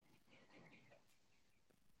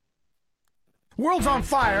world's on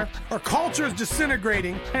fire, our culture is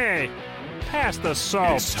disintegrating. Hey, pass the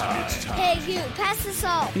salt. It's time. Hey, you, pass the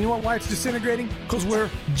salt. You know why it's disintegrating? Because we're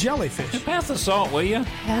jellyfish. Pass the salt, will you?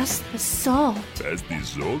 Pass the salt. Pass the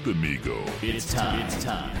salt, amigo. It's time.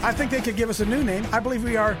 I think they could give us a new name. I believe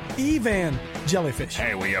we are Evan jellyfish.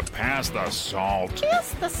 Hey, will you pass the salt?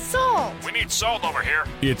 Pass the salt. We need salt over here.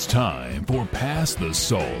 It's time for Pass the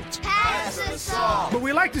Salt. Pass the salt. But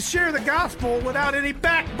we like to share the gospel without any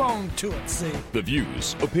backbone to it, see? The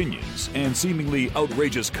views, opinions, and seemingly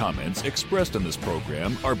outrageous comments expressed in this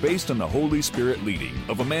program are based on the Holy Spirit leading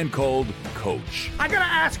of a man called Coach. I gotta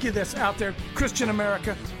ask you this out there, Christian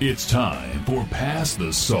America. It's time for Pass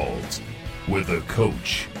the Salt with a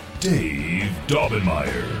Coach, Dave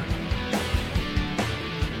Daubenmire.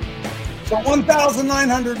 So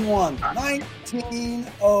 1901,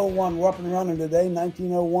 1901. We're up and running today,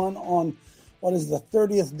 1901 on what is the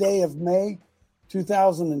 30th day of May,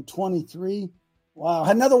 2023. Wow,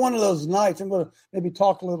 another one of those nights. I'm going to maybe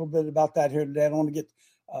talk a little bit about that here today. I don't want to get,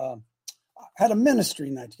 I had a ministry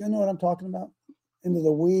night. You know what I'm talking about? Into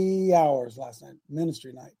the wee hours last night,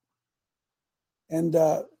 ministry night. And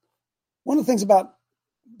one of the things about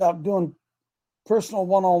doing personal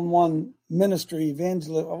one-on-one ministry,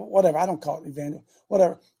 evangelism, whatever, I don't call it evangelism,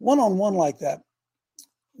 whatever, one-on-one like that,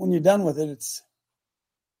 when you're done with it, it's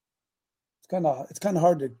kind of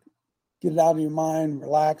hard to get it out of your mind,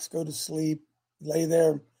 relax, go to sleep, lay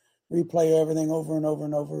there, replay everything over and over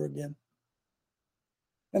and over again.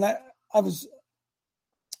 And I was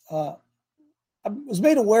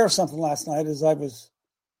made aware of something last night as I was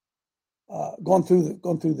going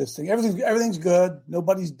through this thing. Everything's good.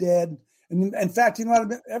 Nobody's dead. And in fact, you know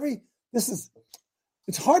what?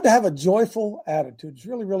 It's hard to have a joyful attitude. It's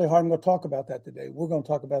really, really hard. I'm going to talk about that today. We're going to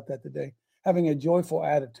talk about that today. Having a joyful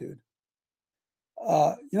attitude.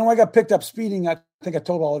 I got picked up speeding. I think I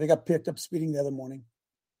told all of you, I got picked up speeding the other morning.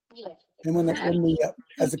 Yeah. And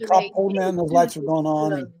as the cop pulled me in, those lights were going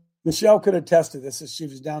on. And Michelle could attest to this as she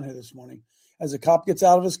was down here this morning. As the cop gets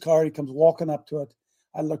out of his car, he comes walking up to it.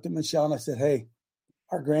 I looked at Michelle and I said, "Hey,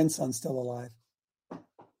 our grandson's still alive."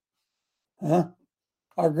 Huh?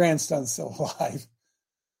 Our grandson's still alive,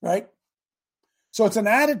 right? So it's an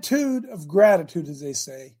attitude of gratitude, as they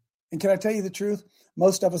say. And can I tell you the truth?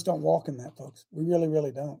 Most of us don't walk in that, folks. We really,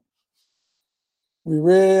 really don't. We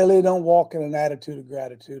really don't walk in an attitude of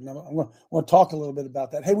gratitude. And I want to talk a little bit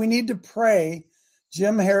about that. Hey, we need to pray.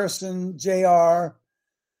 Jim Harrison, JR,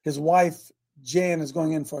 his wife, Jan, is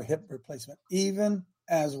going in for a hip replacement, even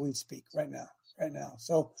as we speak right now.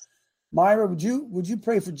 So, Myra, would you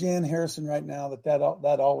pray for Jan Harrison right now that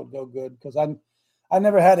all would go good? Because I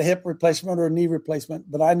never had a hip replacement or a knee replacement,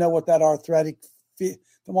 but I know what that arthritic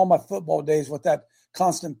from all my football days, what that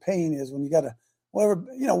constant pain is when you got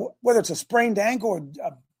whether it's a sprained ankle or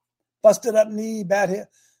a busted up knee, bad hip,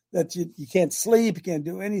 that you can't sleep, you can't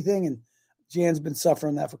do anything. And Jan's been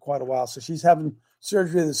suffering that for quite a while. So she's having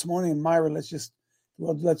surgery this morning. And Myra, let's just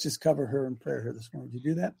cover her in prayer here this morning. Did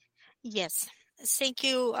you do that? Yes. Thank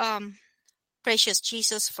you, precious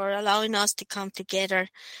Jesus, for allowing us to come together.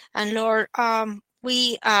 And Lord,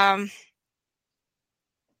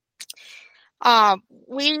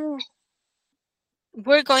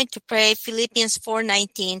 we're going to pray Philippians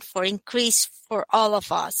 4:19 for increase for all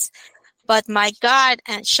of us. But my God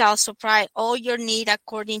shall supply all your need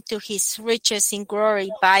according to his riches in glory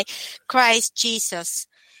by Christ Jesus.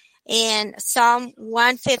 And Psalm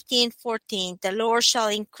 115:14, the Lord shall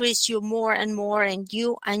increase you more and more, and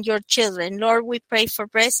you and your children. Lord, we pray for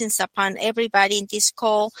blessings upon everybody in this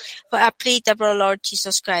call. But I plead the blood of Lord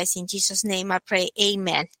Jesus Christ. In Jesus' name I pray.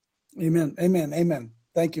 Amen. Amen. Amen. Amen.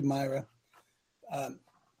 Thank you, Myra.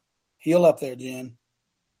 Heal up there, Jan.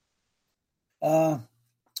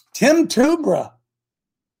 Tim Tubra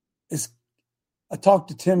I talked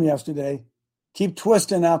to Tim yesterday. Keep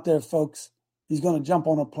twisting out there, folks. He's going to jump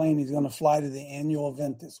on a plane. He's going to fly to the annual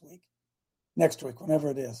event next week, whenever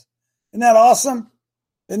it is. Isn't that awesome?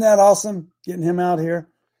 Getting him out here.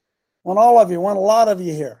 Want a lot of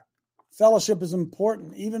you here. Fellowship is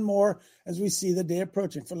important, even more as we see the day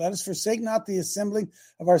approaching. For let us forsake not the assembling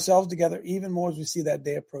of ourselves together, even more as we see that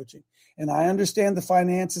day approaching. And I understand the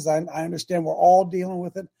finances. I understand we're all dealing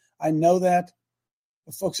with it. I know that.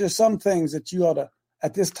 But folks, there's some things that you ought to,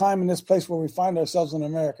 at this time in this place where we find ourselves in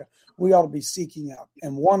America, we ought to be seeking out.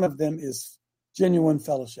 And one of them is genuine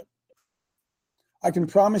fellowship. I can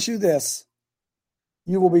promise you this.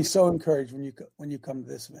 You will be so encouraged when you come to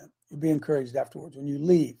this event. You'll be encouraged afterwards. When you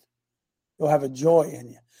leave, you'll have a joy in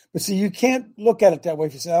you. But see, you can't look at it that way.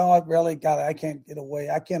 If you say, "Oh, I can't get away.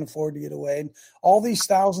 I can't afford to get away." And all these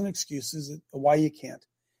 1,000 excuses of why you can't.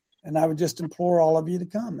 And I would just implore all of you to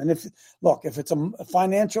come. And if it's a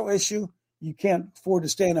financial issue, you can't afford to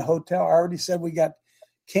stay in a hotel. I already said we got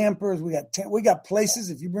campers, we got places.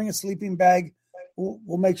 If you bring a sleeping bag,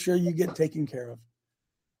 we'll make sure you get taken care of.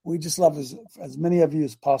 We just love as many of you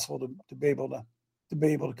as possible to be able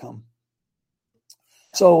to come.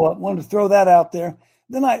 So I wanted to throw that out there.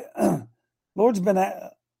 Then Lord's been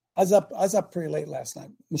I was up pretty late last night.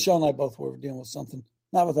 Michelle and I both were dealing with something.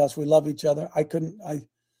 Not with us. We love each other. I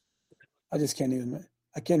just can't even imagine.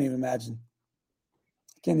 I can't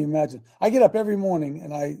even imagine. I get up every morning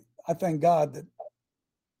and I thank God that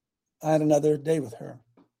I had another day with her.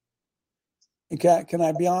 And can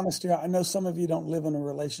I be honest here? I know some of you don't live in a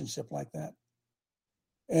relationship like that.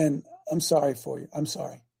 And I'm sorry for you. I'm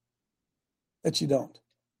sorry that you don't.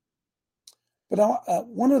 But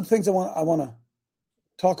one of the things I want to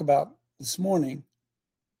talk about this morning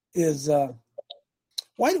is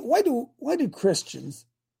why do Christians,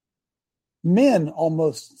 men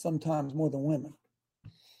almost sometimes more than women,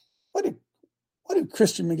 why do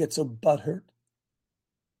Christian men get so butthurt?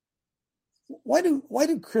 Why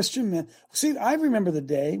do Christian men see? I remember the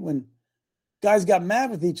day when guys got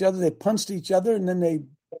mad with each other, they punched each other, and then they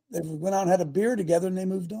went out and had a beer together, and they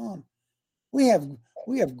moved on. We have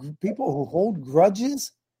people who hold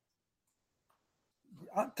grudges.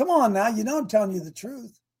 Come on now, you know I'm telling you the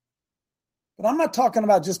truth. But I'm not talking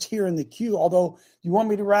about just here in the queue, although you want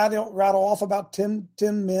me to rattle off about 10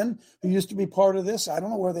 men who used to be part of this. I don't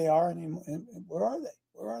know where they are anymore. Where are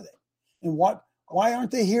they? And why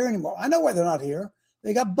aren't they here anymore? I know why they're not here.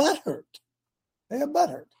 They got butthurt.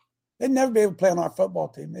 They'd never be able to play on our football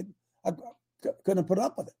team. I couldn't put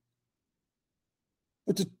up with it.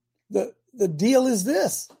 But the deal is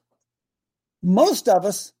this. Most of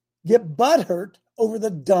us get butthurt over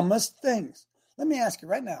the dumbest things. Let me ask you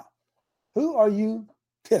right now, who are you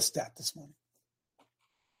pissed at this morning?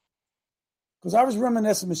 Because I was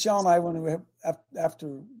reminiscing, Michelle and I, when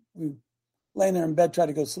after we laying there in bed, tried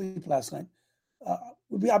to go to sleep last night,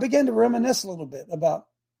 I began to reminisce a little bit about,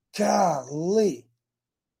 golly,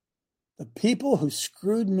 the people who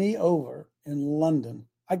screwed me over in London.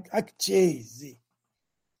 Jay-Z.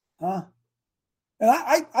 Huh? And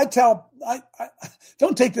I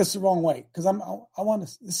don't take this the wrong way, because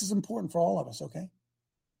this is important for all of us, okay?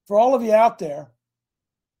 For all of you out there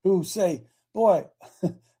who say, boy,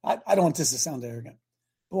 I don't want this to sound arrogant.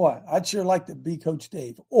 Boy, I'd sure like to be Coach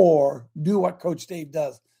Dave or do what Coach Dave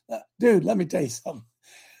does. Dude, let me tell you something.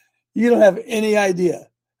 You don't have any idea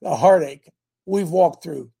the heartache we've walked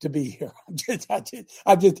through to be here.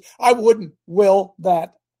 I wouldn't will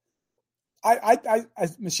that.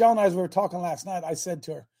 Michelle and I, as we were talking last night, I said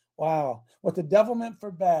to her, wow, what the devil meant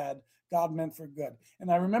for bad, God meant for good.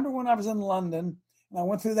 And I remember when I was in London and I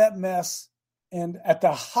went through that mess, and at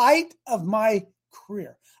the height of my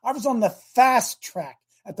career, I was on the fast track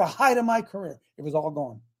at the height of my career. It was all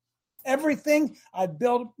gone. Everything I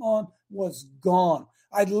built on was gone.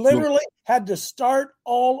 I literally had to start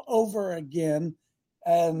all over again.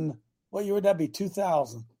 And what year would that be?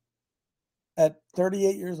 2000. At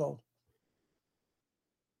 38 years old.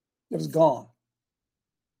 It was gone.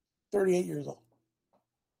 38 years old.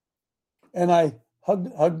 And I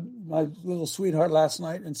hugged my little sweetheart last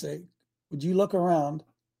night and say, would you look around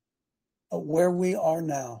at where we are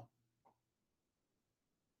now?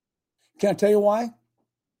 Can I tell you why?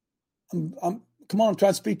 Come on, I'm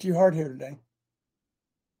trying to speak to your heart here today.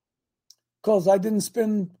 Because I didn't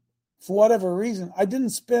spend, for whatever reason, I didn't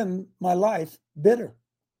spend my life bitter.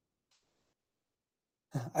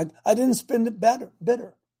 I didn't spend it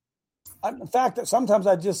bitter. In fact, sometimes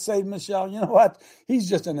I just say to Michelle, you know what? He's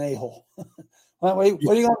just an a-hole. What are you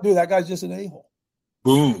going to do? That guy's just an a-hole.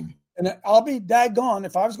 Boom. And I'll be daggone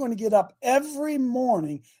if I was going to get up every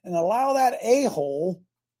morning and allow that a-hole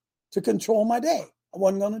to control my day. I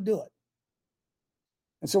wasn't going to do it.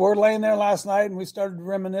 And so we're laying there last night and we started to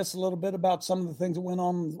reminisce a little bit about some of the things that went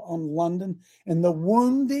on London and the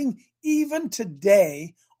wounding, even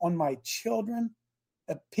today, on my children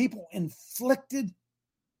that people inflicted.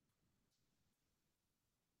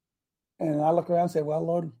 And I look around and say, well,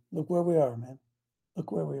 Lord, look where we are, man.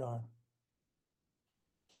 Look where we are.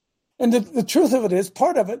 And the truth of it is,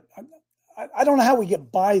 part of it, I don't know how we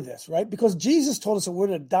get by this, right? Because Jesus told us that we're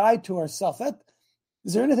to die to ourselves.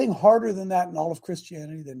 Is there anything harder than that in all of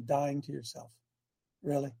Christianity than dying to yourself?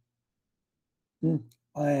 Really? Man,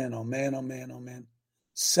 oh man, oh man, oh man.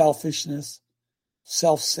 Selfishness,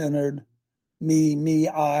 self-centered, me,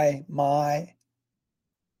 I, my.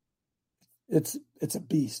 It's a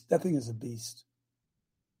beast. That thing is a beast.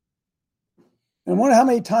 And I wonder how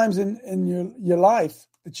many times in your life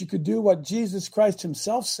that you could do what Jesus Christ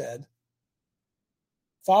himself said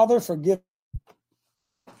Father, forgive.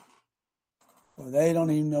 Well, they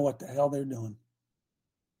don't even know what the hell they're doing.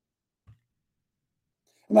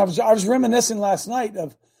 And I was reminiscing last night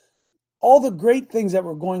of all the great things that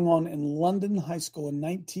were going on in London High School in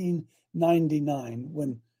 1999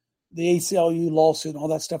 when the ACLU lawsuit and all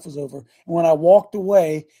that stuff was over. And when I walked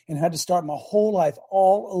away and had to start my whole life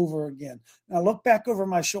all over again. And I looked back over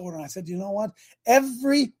my shoulder and I said, you know what?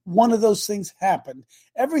 Every one of those things happened.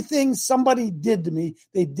 Everything somebody did to me,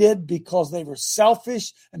 they did because they were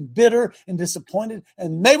selfish and bitter and disappointed,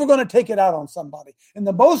 and they were going to take it out on somebody. And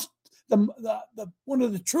one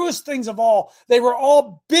of the truest things of all, they were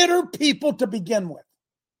all bitter people to begin with.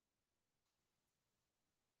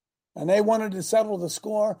 And they wanted to settle the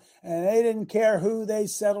score, and they didn't care who they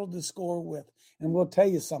settled the score with. And we'll tell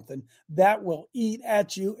you something, that will eat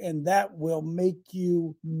at you, and that will make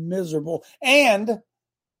you miserable and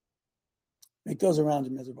make those around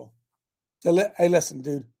you miserable. So, hey, listen,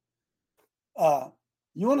 dude.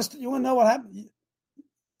 You want to know what happened? You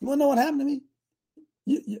want to know what happened to me?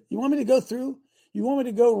 You want me to go through? You want me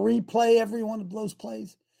to go replay every one of those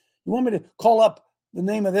plays? You want me to call up the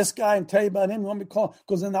name of this guy and tell you about him? You want me to call?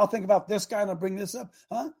 Because then I'll think about this guy and I'll bring this up.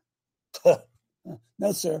 Huh?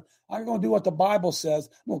 No, sir. I'm going to do what the Bible says.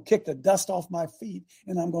 I'm going to kick the dust off my feet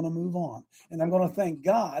and I'm going to move on. And I'm going to thank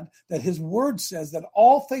God that his word says that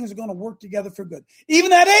all things are going to work together for good.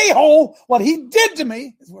 Even that a-hole, what he did to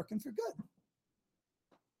me, is working for good.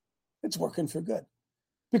 It's working for good.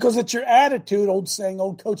 Because it's your attitude, old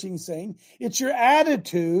coaching saying, it's your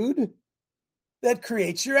attitude that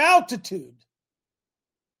creates your altitude.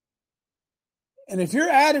 And if your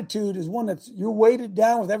attitude is one that's you're weighted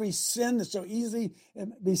down with every sin that so easily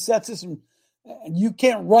besets us, and you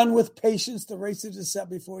can't run with patience the race that is set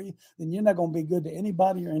before you, then you're not going to be good to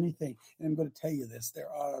anybody or anything. And I'm going to tell you this, there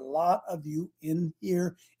are a lot of you in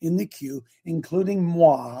here in the queue, including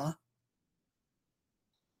moi,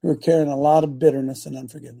 who are carrying a lot of bitterness and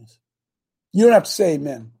unforgiveness. You don't have to say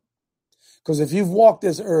amen. Because if you've walked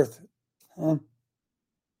this earth,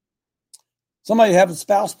 somebody having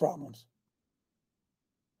spouse problems,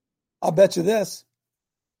 I'll bet you this.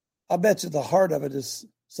 I'll bet you the heart of it is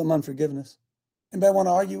some unforgiveness. Anybody want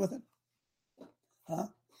to argue with it? Huh?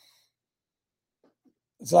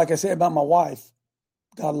 It's like I say about my wife.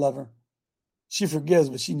 God love her. She forgives,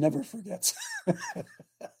 but she never forgets.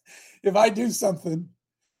 If I do something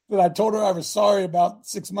that I told her I was sorry about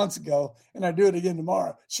 6 months ago, and I do it again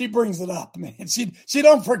tomorrow, she brings it up, man. She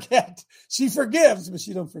don't forget. She forgives, but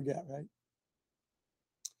she don't forget, right?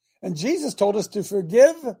 And Jesus told us to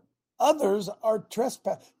forgive others our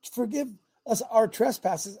trespass. Forgive us our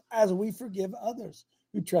trespasses as we forgive others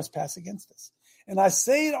who trespass against us. And I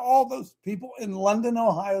say to all those people in London,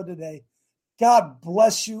 Ohio today, God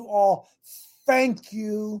bless you all. Thank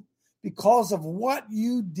you because of what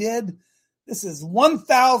you did. This is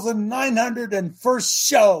 1,901st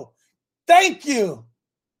show. Thank you.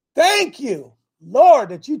 Thank you, Lord,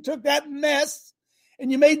 that you took that mess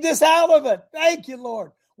and you made this out of it. Thank you,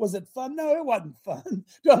 Lord. Was it fun? No, it wasn't fun.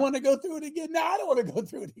 Do I want to go through it again? No, I don't want to go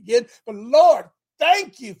through it again. But Lord,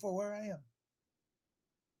 thank you for where I am.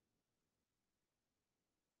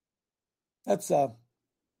 That's a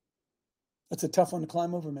tough one to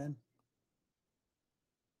climb over, man.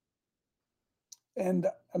 And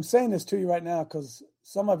I'm saying this to you right now because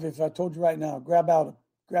some of you, if I told you right now, grab a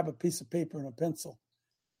piece of paper and a pencil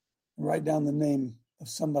and write down the name of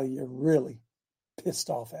somebody you're really pissed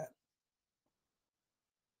off at.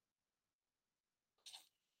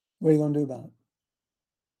 What are you going to do about it?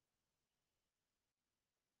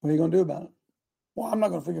 What are you going to do about it? Well, I'm not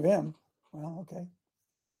going to forgive him. Well, okay.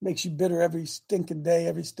 Makes you bitter every stinking day,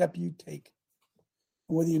 every step you take.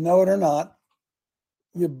 And whether you know it or not,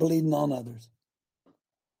 you're bleeding on others.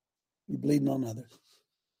 You're bleeding on others.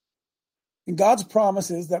 And God's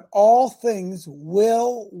promise is that all things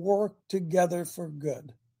will work together for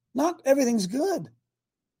good. Not everything's good.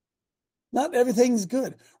 Not everything's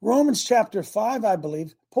good. Romans chapter 5, I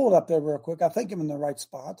believe. Pull it up there real quick. I think I'm in the right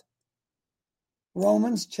spot.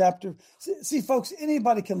 Romans chapter. See, folks,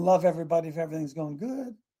 anybody can love everybody if everything's going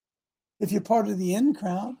good. If you're part of the in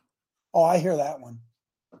crowd. Oh, I hear that one.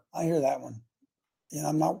 Yeah,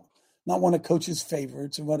 I'm not one of Coach's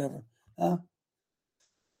favorites or whatever. Huh?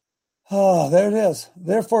 Oh, there it is.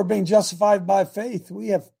 Therefore, being justified by faith, we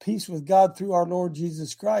have peace with God through our Lord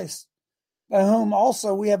Jesus Christ, by whom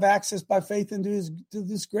also we have access by faith into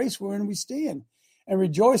this grace wherein we stand, and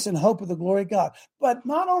rejoice in hope of the glory of God. But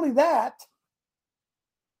not only that,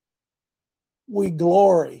 we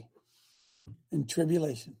glory in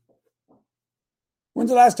tribulation. When's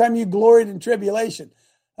the last time you gloried in tribulation?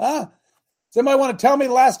 Huh? Somebody want to tell me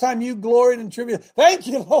the last time you gloried in tribulation? Thank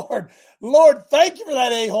you, Lord. Lord, thank you for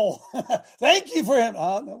that a-hole. Thank you for him.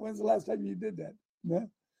 Oh, no, when's the last time you did that? No.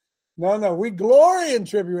 We glory in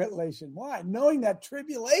tribulation. Why? Knowing that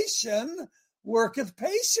tribulation worketh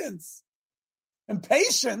patience. And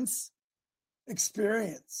patience,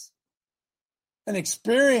 experience. And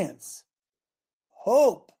experience,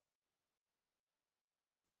 hope.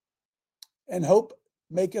 And hope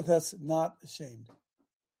maketh us not ashamed.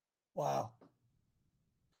 Wow.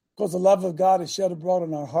 Because the love of God is shed abroad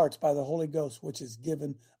in our hearts by the Holy Ghost, which is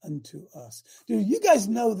given unto us. Do you guys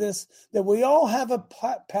know this? That we all have a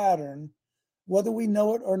pattern, whether we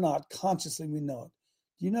know it or not, consciously we know it.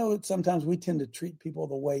 Do you know that sometimes we tend to treat people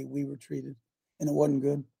the way we were treated and it wasn't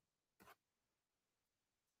good?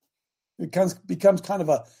 It becomes kind of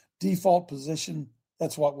a default position.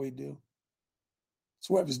 That's what we do. It's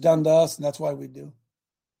what was done to us, and that's why we do.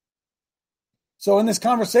 So in this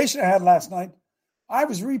conversation I had last night, I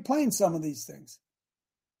was replaying some of these things.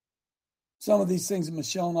 Some of these things that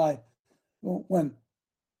Michelle and I,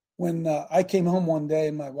 when I came home one day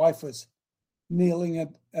and my wife was kneeling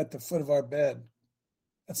at the foot of our bed.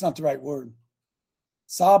 That's not the right word.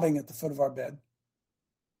 Sobbing at the foot of our bed.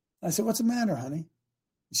 I said, "What's the matter, honey?"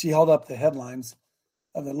 She held up the headlines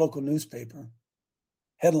of the local newspaper.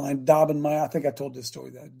 Headline, Daubenmeier. I think I told this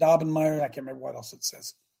story. Daubenmeier, I can't remember what else it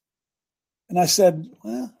says. And I said,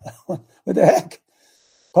 "Well, what the heck?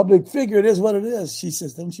 Public figure, it is what it is." She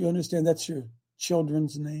says, "Don't you understand that's your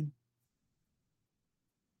children's name?"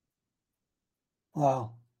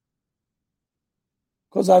 Wow.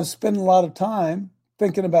 Because I've spent a lot of time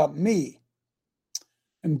thinking about me.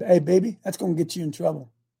 And hey, baby, that's going to get you in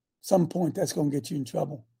trouble. Some point, that's going to get you in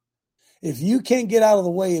trouble. If you can't get out of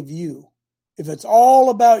the way of you, if it's all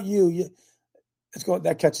about you,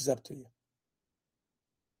 that catches up to you.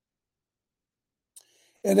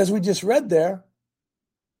 And as we just read there,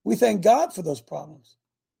 we thank God for those problems.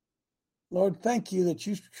 Lord, thank you that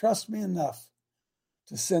you trust me enough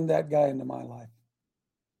to send that guy into my life.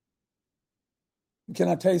 And can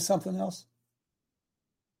I tell you something else?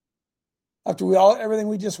 After everything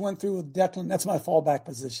we just went through with Declan, that's my fallback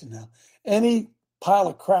position now. Any pile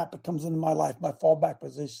of crap that comes into my life, my fallback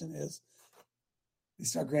position is, at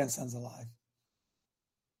least our grandson's alive.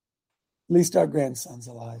 At least our grandson's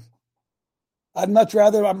alive. I'd much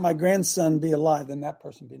rather my grandson be alive than that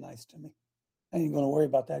person be nice to me. I ain't going to worry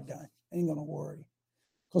about that guy. I ain't going to worry.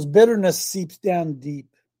 Because bitterness seeps down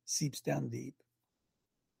deep.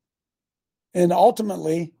 And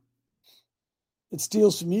ultimately, it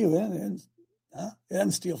steals from you. It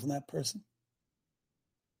doesn't steal from that person.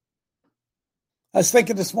 I was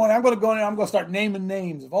thinking this morning, I'm going to go in and I'm going to start naming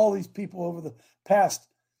names of all these people over the past.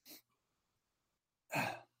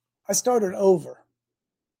 I started over.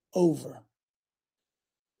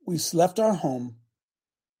 We left our home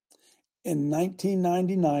in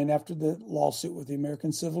 1999 after the lawsuit with the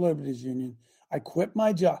American Civil Liberties Union. I quit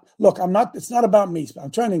my job. Look, it's not about me.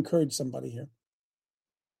 I'm trying to encourage somebody here.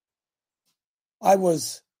 I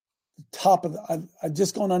was top of I'd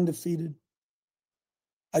just gone undefeated.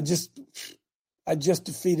 We had just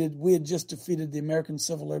defeated the American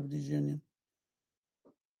Civil Liberties Union.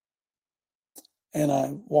 And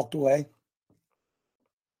I walked away.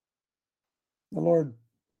 The Lord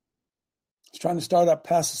was trying to start up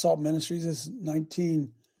Pass the Salt Ministries. It's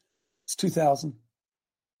 2000.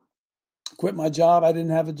 Quit my job. I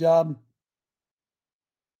didn't have a job.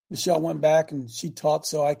 Michelle went back and she taught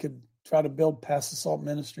so I could try to build Pass the Salt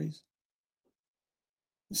Ministries.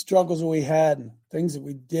 The struggles that we had and things that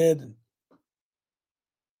we did. And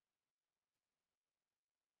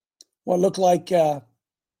what looked like a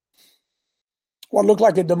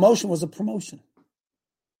demotion was a promotion.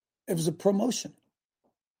 It was a promotion.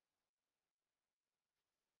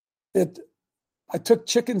 I took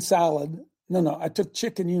chicken salad. I took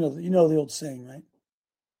chicken, you know the old saying, right?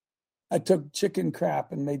 I took chicken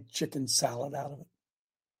crap and made chicken salad out of it.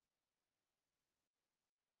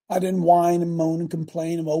 I didn't whine and moan and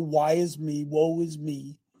complain about, why is me, woe is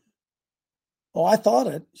me. Oh, I thought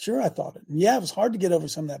it. Sure, I thought it. And yeah, it was hard to get over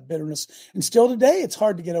some of that bitterness. And still today, it's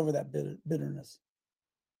hard to get over that bitterness.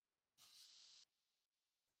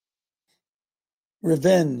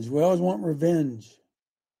 Revenge. We always want revenge.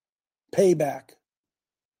 Payback.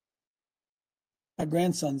 My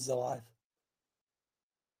grandson's alive.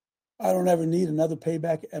 I don't ever need another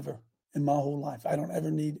payback ever in my whole life. I don't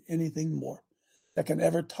ever need anything more that can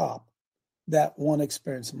ever top that one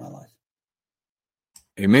experience in my life.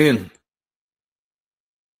 Amen.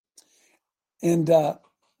 And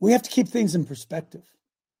we have to keep things in perspective.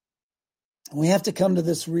 We have to come to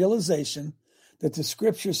this realization that the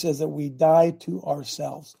scripture says that we die to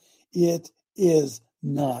ourselves. It is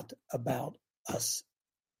not about us.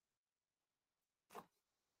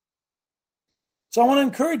 So I want to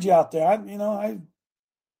encourage you out there. I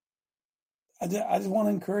just want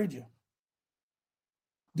to encourage you.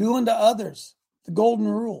 Do unto others. The golden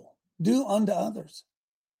rule. Do unto others.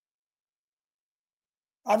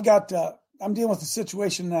 I'm dealing with a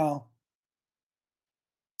situation now.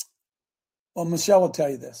 Well, Michelle will tell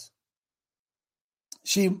you this.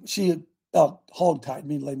 She hog-tied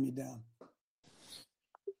me, laid me down.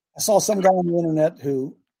 I saw some guy on the internet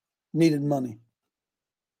who needed money.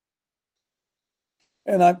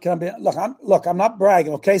 And I'm not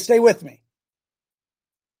bragging, okay? Stay with me.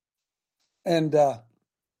 And the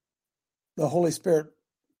Holy Spirit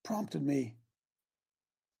prompted me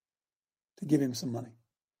to give him some money.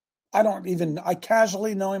 I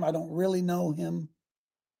casually know him. I don't really know him.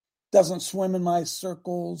 Doesn't swim in my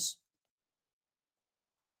circles.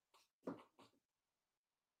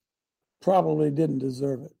 Probably didn't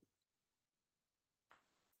deserve it.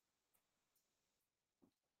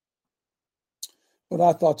 But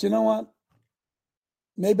I thought, you know what?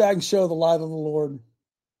 Maybe I can show the light of the Lord.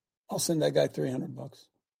 I'll send that guy $300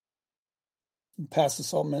 and pass the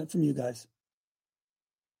salt minute from you guys.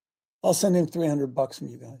 I'll send him $300 from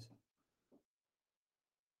you guys.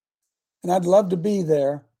 And I'd love to be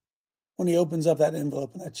there when he opens up that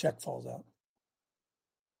envelope and that check falls out.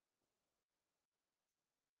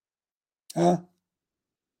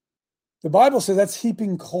 The Bible says that's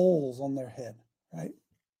heaping coals on their head, right?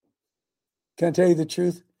 Can I tell you the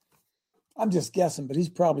truth? I'm just guessing, but he's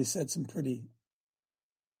probably said some pretty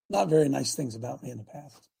not very nice things about me in the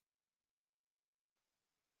past.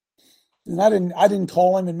 And I didn't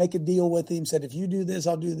call him and make a deal with him, said, if you do this,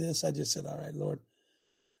 I'll do this. I just said, all right, Lord,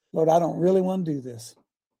 I don't really want to do this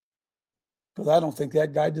because I don't think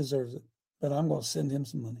that guy deserves it, but I'm going to send him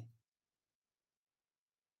some money.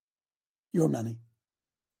 Your money.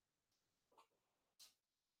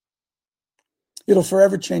 It'll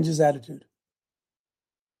forever change his attitude.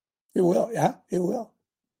 It will. Yeah, it will.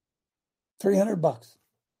 $300.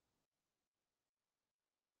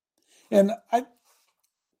 And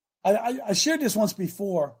I shared this once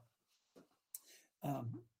before.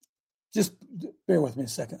 Just bear with me a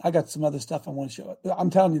second. I got some other stuff I want to show. I'm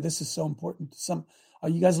telling you, this is so important. Are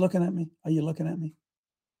you guys looking at me? Are you looking at me?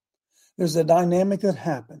 There's a dynamic that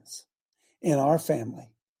happens in our family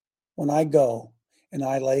when I go and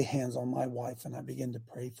I lay hands on my wife and I begin to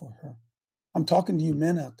pray for her. I'm talking to you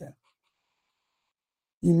men out there.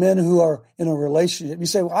 You men who are in a relationship. You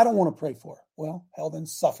say, well, I don't want to pray for her. Well, hell, then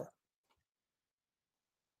suffer.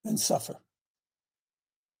 Then suffer.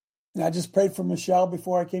 And I just prayed for Michelle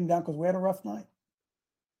before I came down because we had a rough night.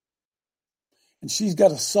 And she's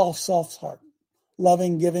got a soft heart.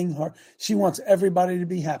 Loving, giving heart. She wants everybody to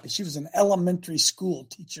be happy. She was an elementary school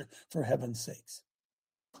teacher, for heaven's sakes.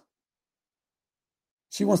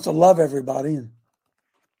 She wants to love everybody,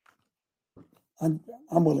 and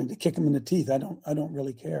I'm willing to kick them in the teeth. I don't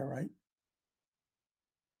really care, right?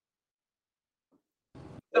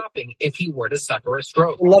 Stopping if he were to suffer a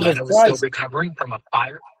stroke. The love Lena of was still Christ. recovering from a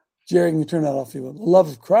fire. Jerry, can you turn that off? The love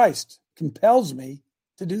of Christ compels me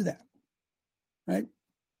to do that, right?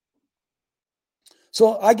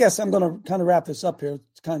 So I guess I'm going to kind of wrap this up here.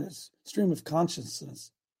 It's kind of stream of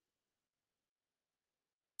consciousness.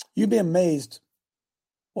 You'd be amazed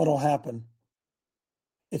what will happen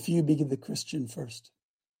if you be the Christian first.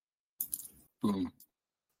 Boom.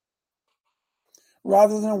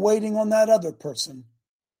 Rather than waiting on that other person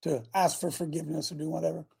to ask for forgiveness or do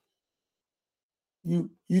whatever. You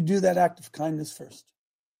do that act of kindness first.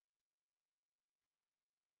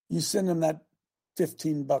 You send them that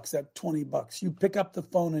 $15, that $20. You pick up the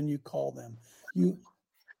phone and you call them.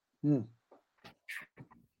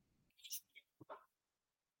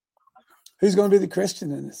 Who's going to be the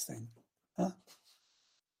Christian in this thing? Huh?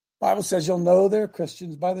 Bible says you'll know they're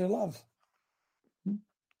Christians by their love.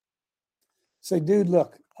 Say, dude,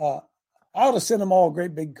 look, I ought to send them all a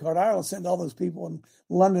great big card. I ought to send all those people in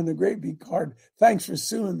London a great big card. Thanks for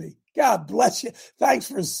suing me. God bless you. Thanks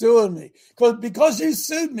for suing me. Because you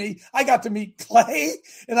sued me, I got to meet Clay,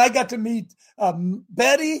 and I got to meet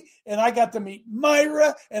Betty, and I got to meet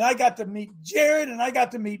Myra, and I got to meet Jared, and I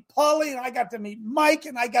got to meet Polly, and I got to meet Mike,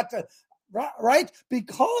 and I got to, right?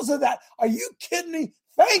 Because of that. Are you kidding me?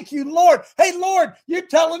 Thank you, Lord. Hey, Lord, you're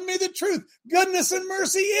telling me the truth. Goodness and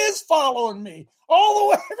mercy is following me all the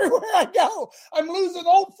way everywhere I go. I'm losing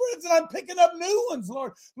old friends and I'm picking up new ones,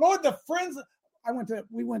 Lord. Lord, the friends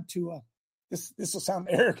we went to this will sound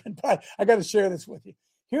arrogant, but I got to share this with you.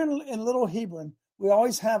 Here in Little Hebron, we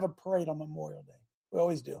always have a parade on Memorial Day. We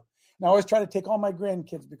always do. And I always try to take all my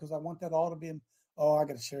grandkids because I want that all to be I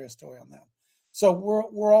got to share a story on that. So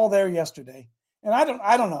we're all there yesterday. And I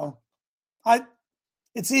don't know.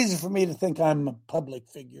 It's easy for me to think I'm a public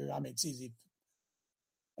figure. I mean, it's easy.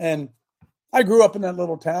 And I grew up in that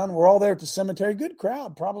little town. We're all there at the cemetery. Good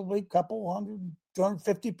crowd, probably a couple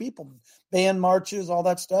 250 people, band marches, all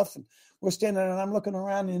that stuff. And we're standing there, and I'm looking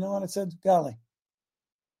around, and I said, golly,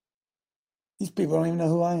 these people don't even know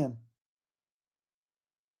who I am.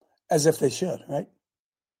 As if they should, right?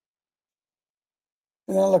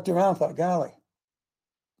 And then I looked around and thought, golly,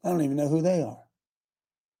 I don't even know who they are.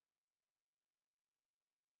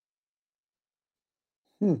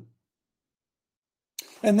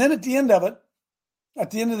 And then at the end of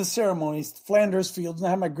the ceremonies, Flanders Fields, and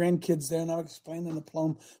I have my grandkids there, and I was explaining the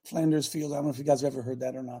poem Flanders Fields. I don't know if you guys have ever heard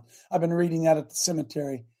that or not. I've been reading that at the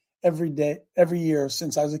cemetery every year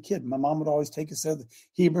since I was a kid. My mom would always take us to the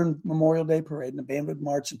Hebron Memorial Day Parade, and the band would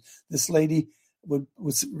march, and this lady would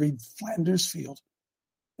read Flanders Field.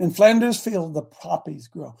 In Flanders Field, the poppies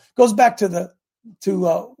grow. Goes back to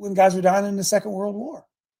when guys were dying in the Second World War.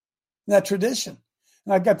 That tradition.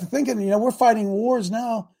 And I got to thinking, we're fighting wars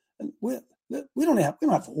now. And we don't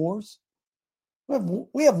have wars.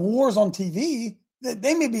 We have wars on TV.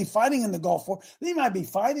 They may be fighting in the Gulf War. They might be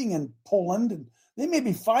fighting in Poland, and they may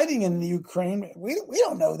be fighting in the Ukraine. We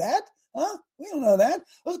don't know that, huh? We don't know that.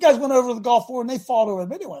 Those guys went over to the Gulf War and they fought over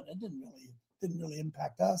it. Anyway, it didn't really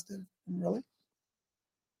impact us, did it? Really?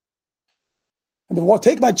 And to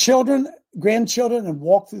take my grandchildren, and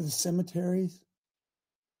walk through the cemeteries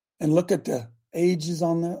and look at the ages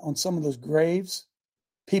on some of those graves.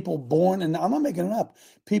 People born, and I'm not making it up,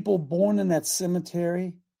 people born in that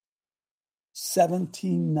cemetery,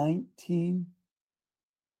 1719,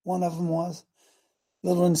 one of them was,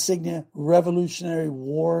 little insignia, Revolutionary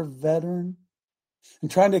War veteran. And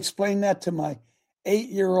trying to explain that to my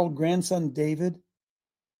 8-year-old grandson, David.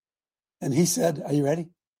 And he said, are you ready?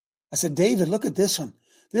 I said, David, look at this one.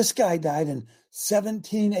 This guy died in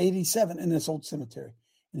 1787 in this old cemetery.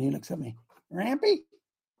 And he looks at me, Rampy,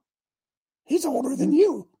 he's older than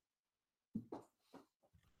you.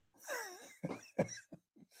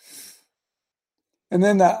 And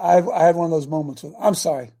then I had one of those moments with, I'm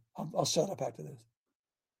sorry, I'll shut up after this.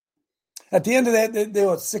 At the end of that, they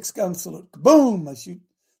do a 6-gun salute. Boom! They shoot.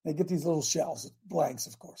 They get these little shells, blanks,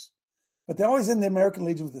 of course. But they're always in the American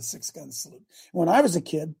Legion with a 6-gun salute. When I was a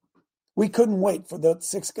kid, we couldn't wait for the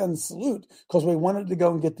 6-gun salute because we wanted to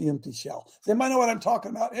go and get the empty shell. Does anybody know what I'm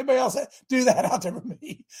talking about? Anybody else do that out there with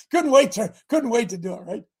me? Couldn't wait to do it,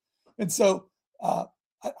 right? And so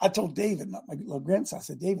I told David, my little grandson, I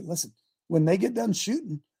said, David, listen, when they get done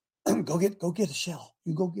shooting, go get a shell.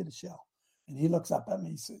 You go get a shell. And he looks up at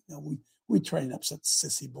me. He said, we train up such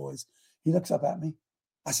sissy boys. He looks up at me.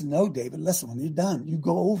 I said, no, David, listen, when you're done, you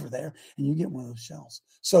go over there and you get one of those shells.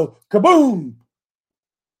 So kaboom!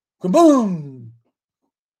 Kaboom!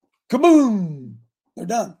 Kaboom! They're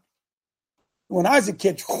done. When I was a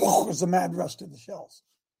kid, it was a mad rush to the shells.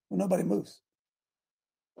 When nobody moves.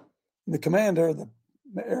 And the commander of the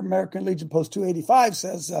American Legion Post 285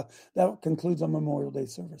 says that concludes our Memorial Day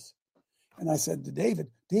service. And I said to David,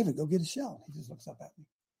 go get a shell. He just looks up at me,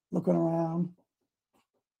 looking around.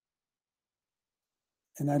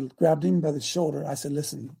 And I grabbed him by the shoulder. I said,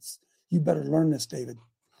 listen, you better learn this, David.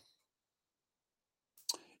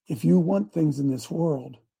 If you want things in this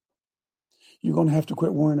world, you're going to have to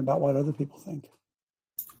quit worrying about what other people think.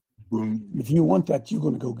 If you want that, you're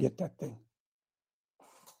going to go get that thing.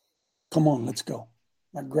 Come on, let's go.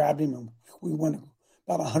 I grabbed him and we went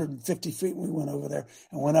about 150 feet. We went over there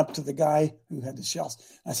and went up to the guy who had the shells.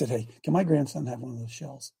 I said, hey, can my grandson have one of those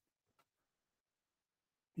shells?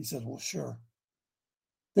 He said, well, sure.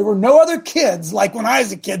 There were no other kids, like when I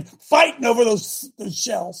was a kid, fighting over those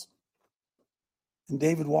shells. And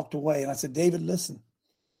David walked away. And I said, David, listen,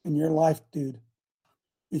 in your life, dude,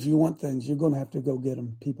 if you want things, you're going to have to go get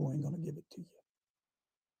them. People ain't going to give it to you.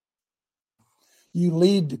 You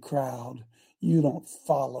lead the crowd. You don't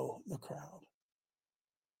follow the crowd.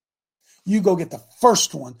 You go get the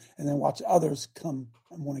first one and then watch others come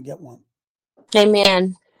and want to get one.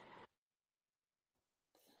 Amen.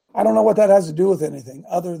 I don't know what that has to do with anything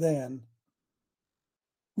other than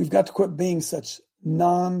we've got to quit being such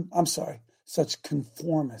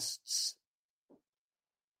conformists.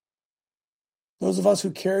 Those of us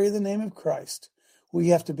who carry the name of Christ, we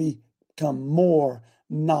have to become more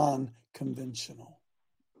non-conventional.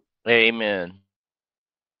 Amen.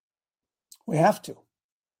 We have to.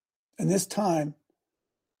 And this time,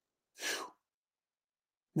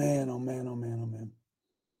 man, oh man, oh man, oh man.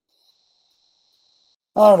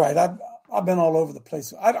 All right, I've been all over the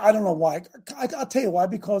place. I don't know why. I'll tell you why.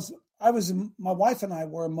 Because my wife and I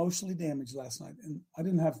were emotionally damaged last night, and I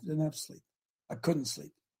didn't have sleep. I couldn't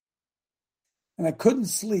sleep. And I couldn't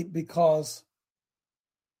sleep because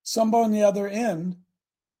somebody on the other end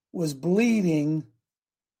was bleeding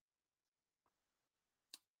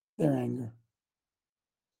their anger.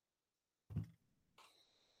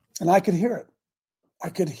 And I could hear it. I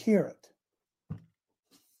could hear it.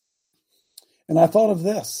 And I thought of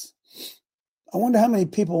this. I wonder how many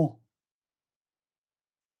people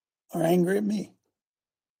are angry at me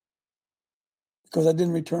because I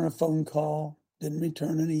didn't return a phone call, didn't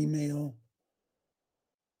return an email,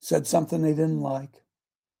 said something they didn't like.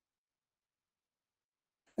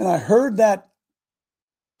 And I heard that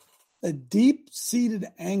a deep-seated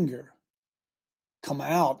anger come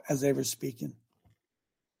out as they were speaking.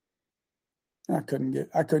 And I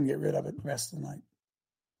couldn't get rid of it the rest of the night.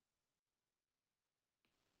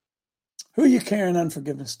 Who are you carrying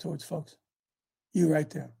unforgiveness towards, folks? You right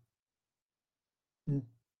there.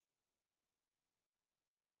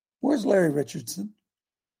 Where's Larry Richardson?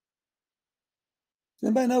 Does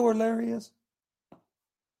anybody know where Larry is?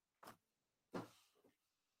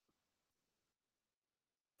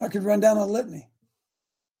 I could run down a litany.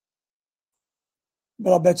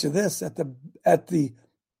 But I'll bet you this, at the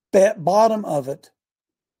bottom of it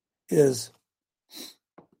is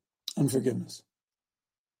unforgiveness.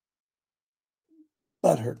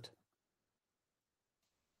 Butthurt.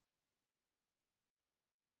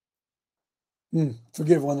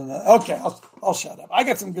 Forgive one another. Okay, I'll shut up. I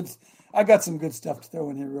got some good stuff to throw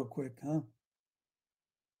in here real quick, huh?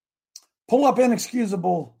 Pull up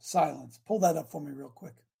inexcusable silence. Pull that up for me real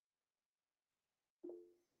quick.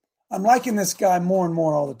 I'm liking this guy more and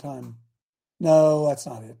more all the time. No, that's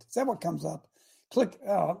not it. Is that what comes up? Click.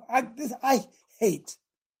 I hate.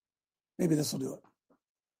 Maybe this will do it.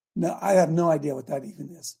 No, I have no idea what that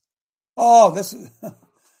even is. Oh, this is.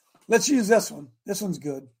 Let's use this one. This one's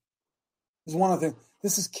good. This is one of the.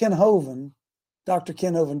 This is Ken Hovind, Dr.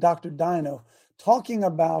 Ken Hovind, Dr. Dino, talking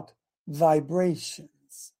about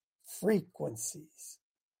vibrations, frequencies.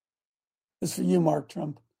 This is for you, Mark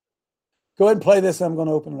Trump. Go ahead and play this. I'm going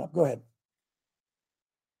to open it up. Go ahead.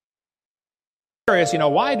 Curious,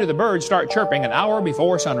 why do the birds start chirping an hour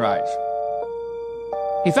before sunrise?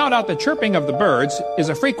 He found out the chirping of the birds is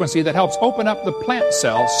a frequency that helps open up the plant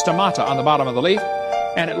cell stomata on the bottom of the leaf,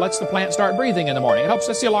 and it lets the plant start breathing in the morning. It helps,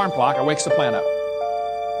 that's the alarm clock, it wakes the plant up.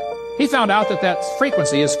 He found out that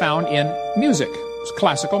frequency is found in music,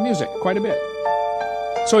 classical music, quite a bit.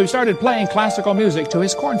 So he started playing classical music to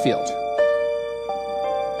his cornfield.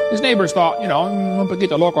 His neighbors thought, un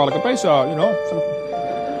poquito loco a la cabeza,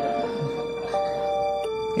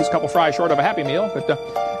 he's a couple fries short of a Happy Meal, but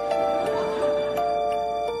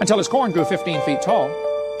until his corn grew 15 feet tall.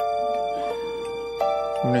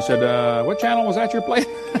 And they said, what channel was that you're playing?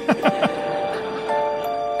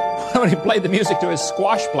 When he played the music to his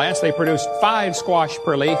squash plants, they produced 5 squash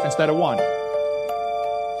per leaf instead of 1.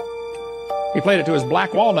 He played it to his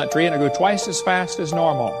black walnut tree, and it grew twice as fast as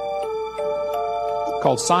normal. It's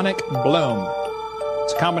called Sonic Bloom.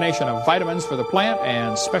 It's a combination of vitamins for the plant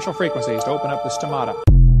and special frequencies to open up the stomata.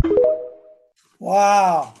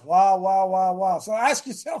 Wow. So ask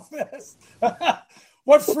yourself this.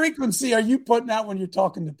 What frequency are you putting out when you're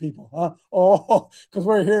talking to people? Huh? Oh, because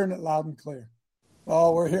we're hearing it loud and clear.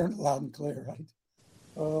 Oh, we're hearing it loud and clear, right?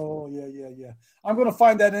 Oh, yeah. I'm going to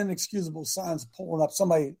find that inexcusable silence pulling up.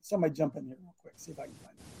 Somebody jump in here real quick. See if I can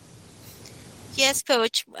find it. Yes,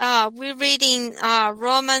 Coach. We're reading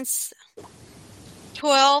Romans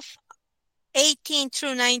 12:18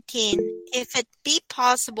 through 19. If it be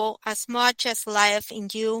possible, as much as lieth in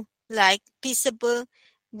you, like peaceable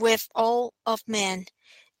with all of men,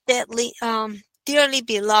 dearly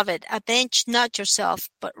beloved, avenge not yourself,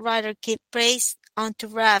 but rather give praise unto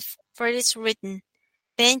wrath, for it is written,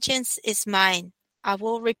 vengeance is mine, I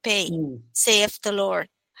will repay, saith the Lord.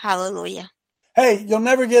 Hallelujah. Hey, you'll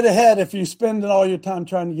never get ahead if you're spending all your time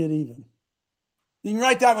trying to get even. You can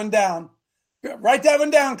write that one down. Write that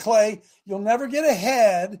one down, Clay. You'll never get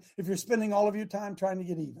ahead if you're spending all of your time trying to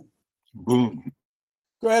get even. Boom.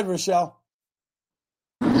 Go ahead, Rochelle.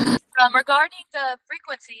 Regarding the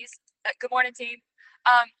frequencies, good morning, team.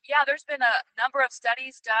 There's been a number of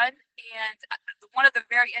studies done, and one of the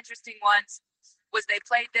very interesting ones was they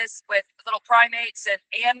played this with little primates and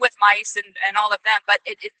with mice and all of them. But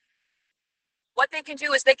what they can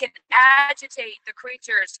do is they can agitate the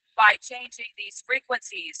creatures by changing these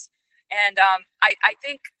frequencies. And I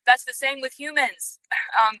think that's the same with humans.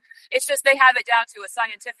 It's just they have it down to a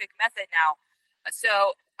scientific method now.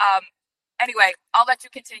 So anyway, I'll let you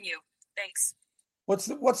continue. Thanks. What's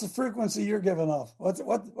the frequency you're giving off? What's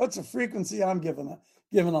the frequency I'm giving off?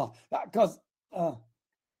 Because I'm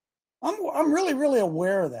really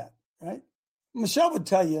aware of that, right? Michelle would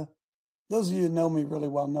tell you, those of you who know me really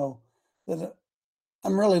well know that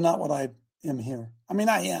I'm really not what I am here. I mean,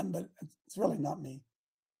 I am, but it's really not me.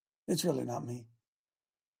 It's really not me.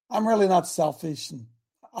 I'm really not selfish, and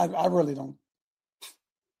I really don't.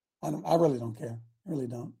 I really don't care. I really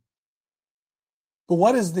don't. But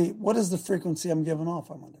what is the frequency I'm giving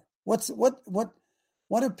off? I wonder.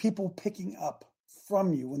 What are people picking up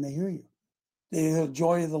from you when they hear you? Do they hear the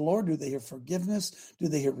joy of the Lord? Do they hear forgiveness? Do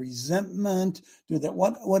they hear resentment? Do that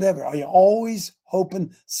whatever? Are you always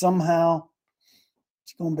hoping somehow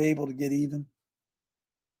you're going to be able to get even?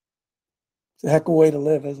 It's a heck of a way to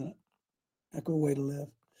live, isn't it? Heck of a way to live.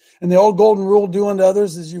 And the old golden rule, do unto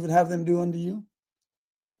others as you would have them do unto you.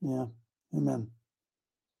 Yeah. Amen.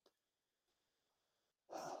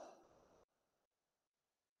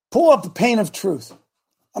 Pull up the pain of truth.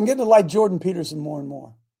 I'm getting to like Jordan Peterson more and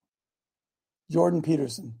more. Jordan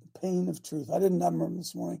Peterson, the pain of truth. I didn't have him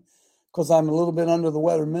this morning because I'm a little bit under the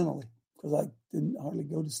weather mentally because I didn't hardly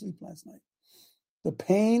go to sleep last night. The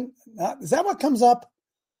pain, is that what comes up?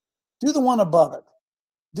 Do the one above it.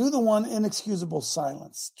 Do the one inexcusable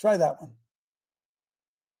silence. Try that one.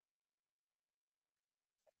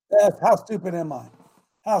 How stupid am I?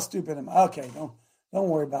 How stupid am I? Okay, don't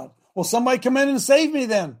worry about it. Well, somebody come in and save me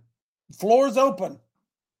then. The floor's open.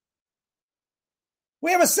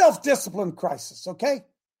 We have a self-discipline crisis, okay?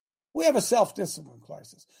 We have a self-discipline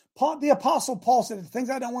crisis. The Apostle Paul said, the things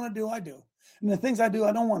I don't want to do, I do. And the things I do,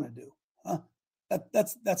 I don't want to do.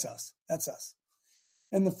 That's us. That's us.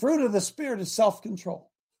 And the fruit of the Spirit is self-control.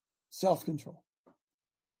 Self-control.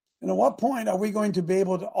 And at what point are we going to be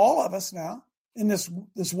able to, all of us now, in this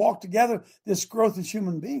walk together, this growth as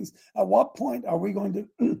human beings, at what point are we going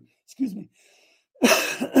to, excuse me,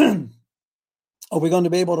 are we going to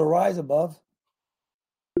be able to rise above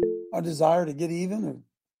our desire to get even or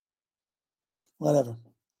whatever?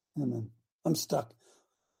 Amen. I'm stuck.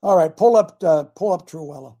 All right, pull up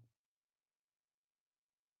Truella.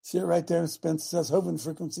 See it right there? Spence says Hovind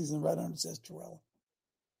frequencies, and right on it says Truella.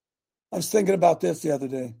 I was thinking about this the other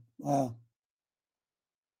day. Wow.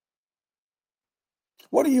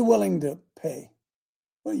 What are you willing to pay?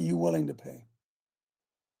 What are you willing to pay?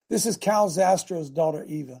 This is Cal Zastro's daughter,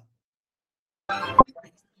 Eva,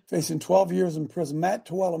 facing 12 years in prison. Matt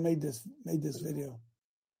Tuella made this video.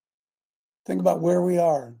 Think about where we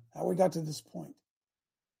are, how we got to this point,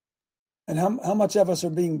 and how much of us are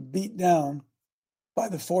being beat down by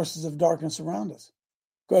the forces of darkness around us.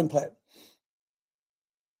 Go ahead and play it.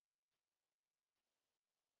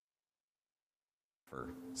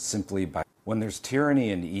 Simply by when there's tyranny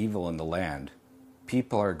and evil in the land,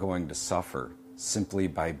 people are going to suffer simply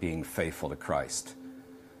by being faithful to Christ.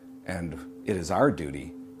 And it is our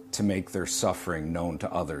duty to make their suffering known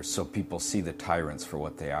to others so people see the tyrants for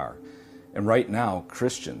what they are. And right now,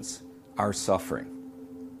 Christians are suffering.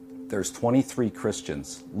 There's 23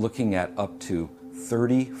 Christians looking at up to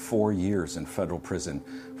 34 years in federal prison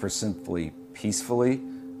for simply peacefully,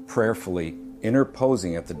 prayerfully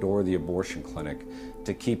interposing at the door of the abortion clinic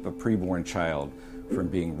to keep a preborn child from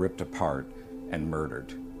being ripped apart and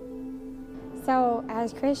murdered. So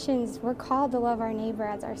as Christians, we're called to love our neighbor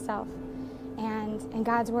as ourselves. And in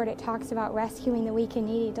God's word, it talks about rescuing the weak and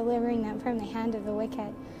needy, delivering them from the hand of the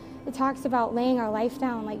wicked. It talks about laying our life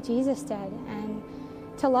down like Jesus did. And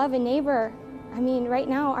to love a neighbor, I mean, right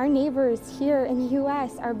now, our neighbors here in the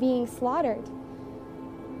U.S. are being slaughtered,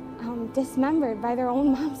 dismembered by their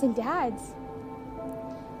own moms and dads.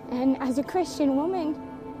 And as a Christian woman,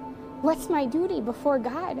 what's my duty before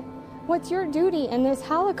God? What's your duty in this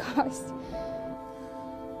Holocaust?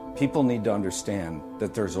 People need to understand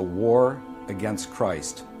that there's a war against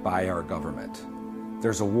Christ by our government.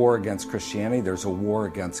 There's a war against Christianity. There's a war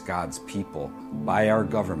against God's people by our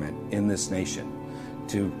government in this nation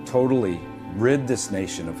to totally rid this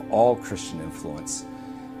nation of all Christian influence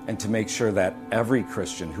and to make sure that every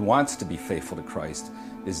Christian who wants to be faithful to Christ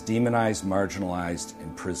is demonized, marginalized,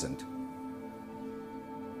 imprisoned.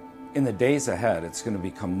 In the days ahead, it's going to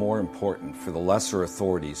become more important for the lesser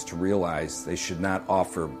authorities to realize they should not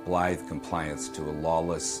offer blithe compliance to a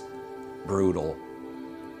lawless, brutal,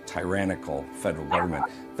 tyrannical federal government,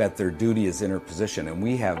 that their duty is interposition. And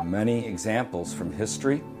we have many examples from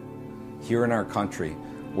history here in our country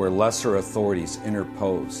where lesser authorities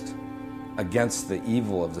interposed against the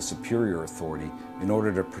evil of the superior authority in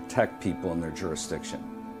order to protect people in their jurisdiction.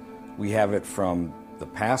 We have it from the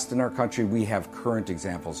past in our country. We have current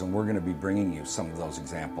examples, and we're going to be bringing you some of those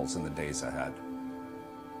examples in the days ahead.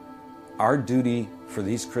 Our duty for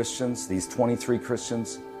these Christians, these 23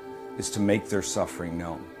 Christians, is to make their suffering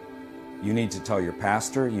known. You need to tell your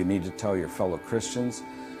pastor, you need to tell your fellow Christians.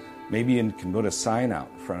 Maybe you can put a sign out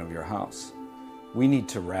in front of your house. We need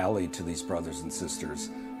to rally to these brothers and sisters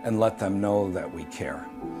and let them know that we care.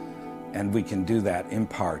 And we can do that in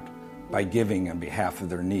part by giving on behalf of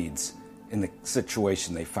their needs in the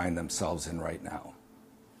situation they find themselves in right now.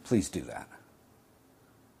 Please do that.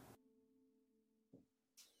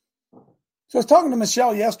 So I was talking to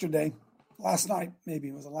Michelle last night, maybe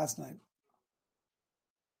it was the last night.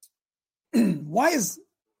 Why is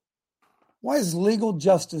legal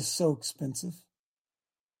justice so expensive?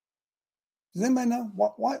 Does anybody know?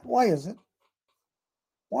 Why is it?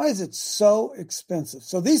 Why is it so expensive?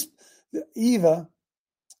 So Eva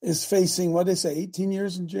is facing, 18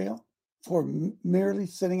 years in jail for merely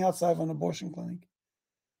sitting outside of an abortion clinic.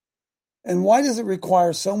 And why does it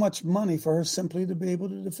require so much money for her simply to be able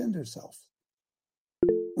to defend herself?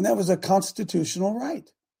 And that was a constitutional right.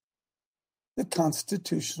 The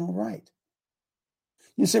constitutional right.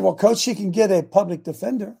 You say, well, Coach, she can get a public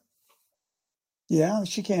defender. Yeah,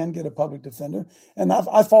 she can get a public defender. And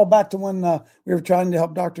I fall back to when we were trying to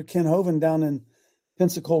help Dr. Ken Hovind down in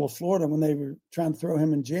Pensacola, Florida, when they were trying to throw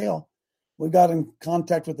him in jail. We got in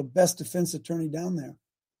contact with the best defense attorney down there.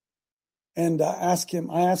 And I told him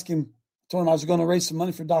I was going to raise some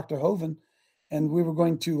money for Dr. Hovind, and we were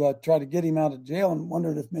going to try to get him out of jail, and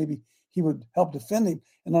wondered if maybe he would help defend him.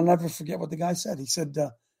 And I'll never forget what the guy said. He said,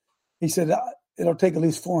 it'll take at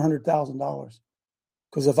least $400,000,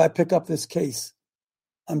 because if I pick up this case,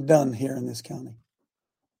 I'm done here in this county.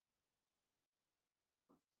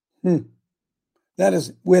 That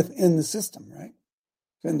is within the system, right?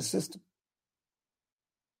 Within the system.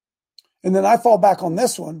 And then I fall back on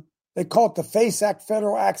this one. They call it the FACE Act,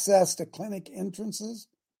 Federal Access to Clinic Entrances.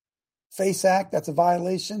 FACE Act, that's a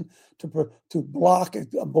violation to block an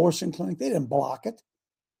abortion clinic. They didn't block it.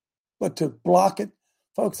 But to block it,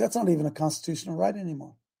 folks, that's not even a constitutional right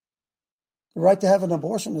anymore. The right to have an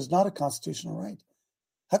abortion is not a constitutional right.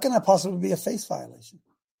 How can that possibly be a FACE violation?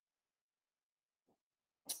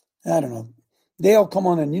 I don't know. Dale, come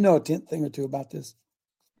on in. You know a thing or two about this.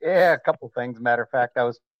 Yeah, a couple things. Matter of fact, I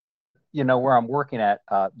was, where I'm working at,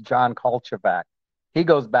 John Kolchevak. He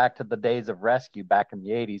goes back to the days of rescue back in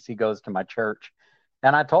the 80s. He goes to my church.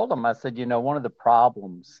 And I told him, I said, one of the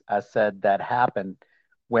problems, I said, that happened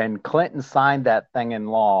when Clinton signed that thing in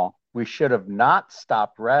law, we should have not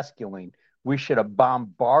stopped rescuing. We should have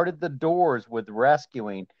bombarded the doors with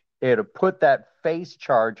rescuing. It would have put that FACE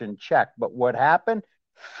charge in check. But what happened?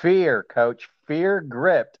 Fear, Coach. Fear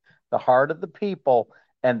gripped the heart of the people,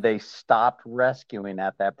 and they stopped rescuing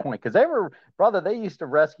at that point. Because they used to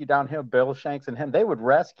rescue downhill, Bill Shanks and him. They would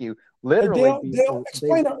rescue literally. Dale,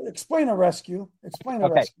 explain a rescue. Explain a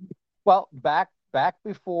rescue. Well, back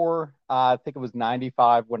before, I think it was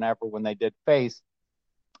 95, when they did FACE,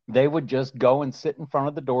 they would just go and sit in front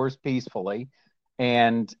of the doors peacefully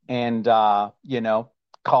and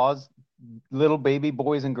cause little baby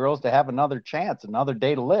boys and girls to have another chance, another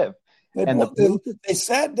day to live. They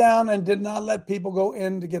sat down and did not let people go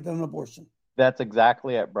in to get an abortion. That's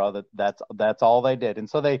exactly it, brother. That's all they did. And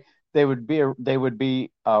so they would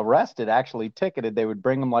be arrested, actually ticketed. They would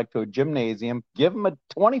bring them to a gymnasium, give them a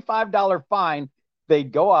 $25 fine.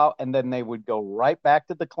 They'd go out, and then they would go right back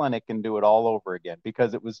to the clinic and do it all over again,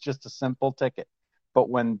 because it was just a simple ticket. But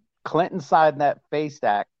when Clinton signed that FACE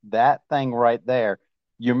Act, that thing right there,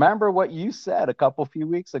 you remember what you said a few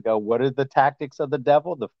weeks ago. What are the tactics of the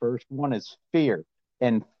devil? The first one is fear.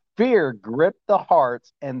 And fear gripped the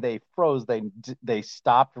hearts, and they froze. They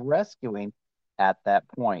stopped rescuing at that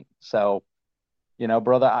point. So,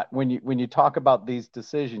 brother, when you talk about these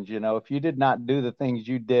decisions, if you did not do the things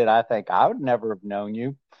you did, I think I would never have known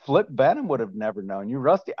you. Flip Benham would have never known you.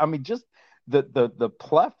 Rusty, I mean, just the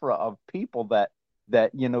plethora of people that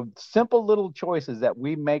simple little choices that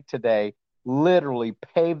we make today literally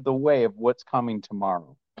pave the way of what's coming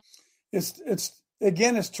tomorrow. It's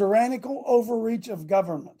tyrannical overreach of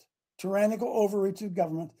government. Tyrannical overreach of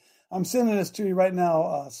government. I'm sending this to you right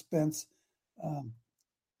now, Spence,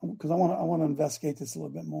 because I want to investigate this a little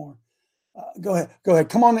bit more. Go ahead.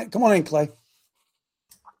 Come on in, Clay.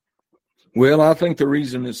 Well, I think the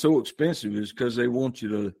reason it's so expensive is because they want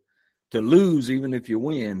you to lose, even if you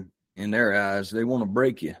win. In their eyes, they want to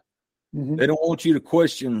break you. Mm-hmm. They don't want you to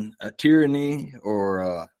question a tyranny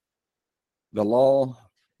or the law.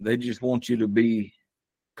 They just want you to be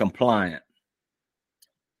compliant.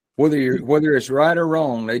 Whether it's right or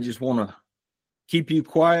wrong, they just want to keep you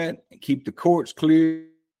quiet, keep the courts clear,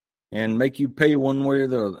 and make you pay one way or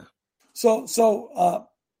the other. So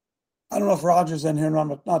I don't know if Roger's in here.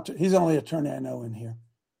 No, not. He's the only attorney I know in here,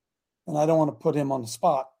 and I don't want to put him on the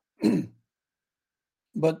spot.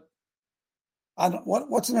 But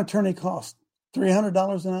what's an attorney cost?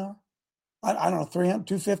 $300 an hour? I don't know, $300,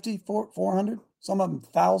 $250, $400? Some of them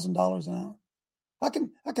 $1,000 an hour. How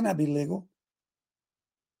can that be legal?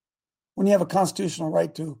 When you have a constitutional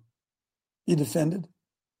right to be defended,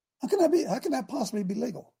 how can that possibly be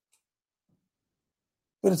legal?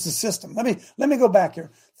 But it's a system. Let me go back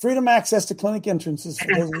here. Freedom access to clinic entrances,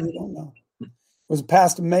 for those of you who don't know, was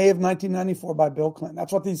passed in May of 1994 by Bill Clinton.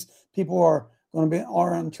 That's what these people are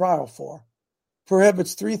on trial for.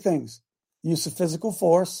 Prohibits three things: use of physical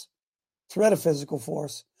force, threat of physical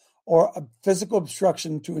force, or a physical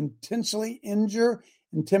obstruction to intentionally injure,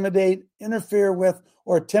 intimidate, interfere with,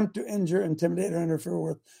 or attempt to injure, intimidate, or interfere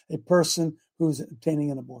with a person who's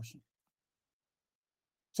obtaining an abortion.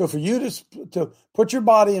 So for you to put your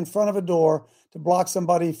body in front of a door to block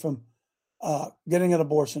somebody from getting an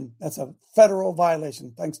abortion, that's a federal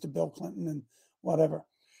violation, thanks to Bill Clinton and whatever.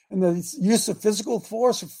 And the use of physical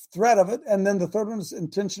force, threat of it, and then the third one is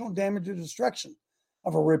intentional damage or destruction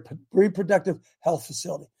of a reproductive health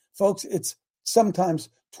facility. Folks, it's sometimes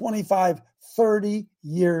 25, 30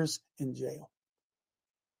 years in jail.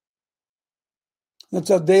 That's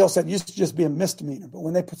what Dale said. It used to just be a misdemeanor, but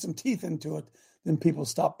when they put some teeth into it, then people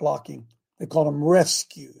stop blocking. They call them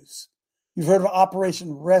rescues. You've heard of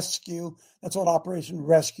Operation Rescue. That's what Operation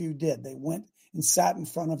Rescue did. They went and sat in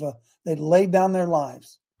front of they laid down their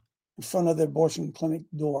lives in front of the abortion clinic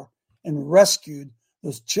door and rescued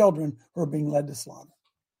those children who are being led to slaughter.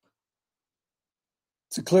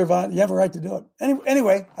 It's a clear violation. You have a right to do it.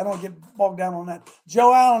 Anyway, I don't get bogged down on that.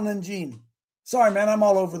 Joe Allen and Gene. Sorry, man, I'm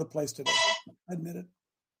all over the place today. I admit it.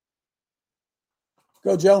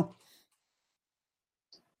 Go, Joe.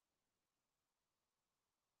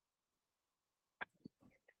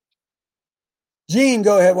 Gene,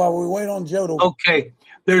 go ahead while we wait on Joe to. Okay.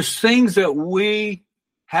 There's things that we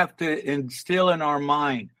have to instill in our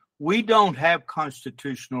mind. We don't have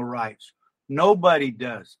constitutional rights. Nobody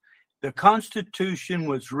does. The Constitution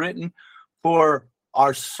was written for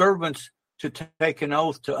our servants to take an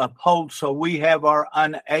oath to uphold, so we have our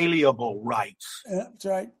unalienable rights. Yeah, that's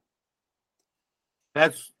right.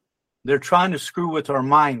 They're trying to screw with our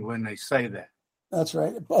mind when they say that. That's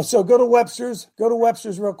right. So go to Webster's. Go to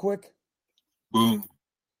Webster's real quick. Boom.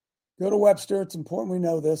 Go to Webster. It's important we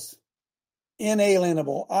know this.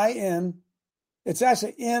 Inalienable. I-N. It's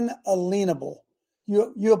actually inalienable.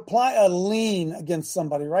 You apply a lien against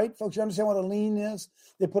somebody, right? Folks, you understand what a lien is?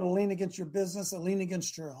 They put a lien against your business, a lien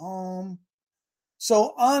against your home.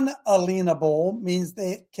 So unalienable means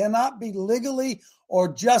they cannot be legally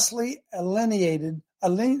or justly alienated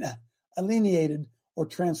or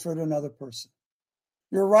transferred to another person.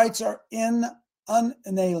 Your rights are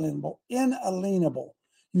unalienable.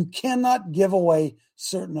 You cannot give away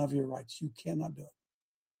certain of your rights. You cannot do it.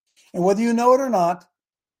 And whether you know it or not,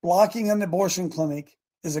 blocking an abortion clinic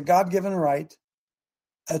is a God-given right.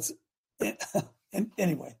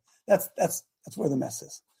 Anyway, that's where the mess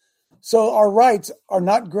is. So our rights are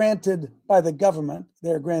not granted by the government.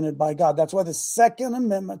 They're granted by God. That's why the Second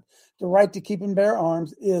Amendment, the right to keep and bear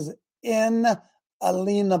arms, is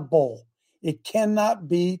inalienable. It cannot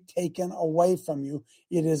be taken away from you.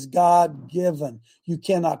 It is God-given. You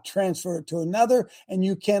cannot transfer it to another, and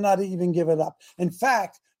you cannot even give it up. In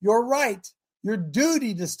fact, your right, your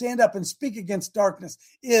duty to stand up and speak against darkness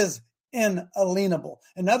is inalienable.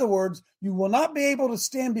 In other words, you will not be able to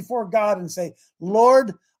stand before God and say,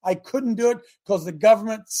 Lord, I couldn't do it because the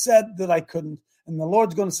government said that I couldn't. And the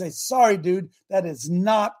Lord's going to say, sorry, dude, that is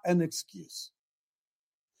not an excuse.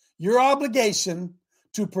 Your obligation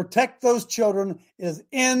to protect those children is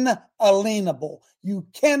inalienable. You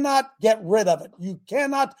cannot get rid of it. You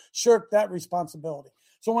cannot shirk that responsibility.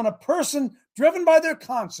 So when a person driven by their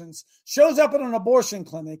conscience shows up at an abortion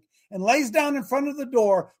clinic and lays down in front of the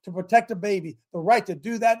door to protect a baby, the right to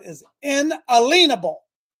do that is inalienable.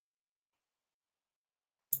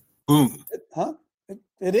 Boom.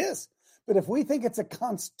 It is. But if we think it's a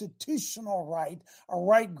constitutional right, a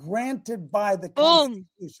right granted by the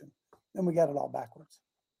Constitution, then we got it all backwards.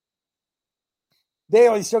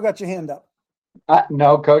 Dale, you still got your hand up.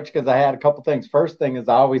 No, Coach, because I had a couple things. First thing is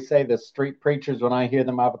I always say the street preachers, when I hear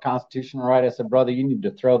them have a constitutional right, I said, brother, you need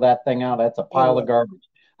to throw that thing out. That's a pile of garbage.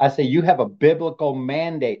 I say you have a biblical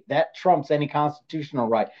mandate. That trumps any constitutional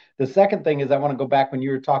right. The second thing is I want to go back when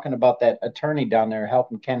you were talking about that attorney down there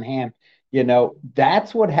helping Ken Ham. You know,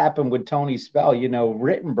 that's what happened with Tony Spell. You know,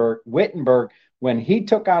 Wittenberg, when he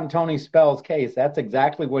took on Tony Spell's case, that's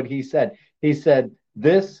exactly what he said. He said,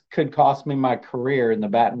 this could cost me my career in the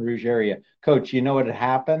Baton Rouge area. Coach, you know what had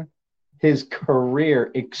happened? His career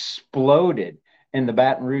exploded in the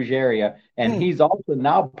Baton Rouge area. And he's also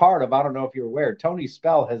now part of, I don't know if you're aware, Tony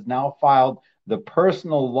Spell has now filed the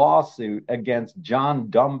personal lawsuit against John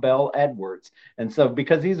Dumbbell Edwards. And so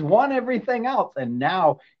because he's won everything else, and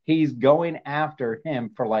now he's going after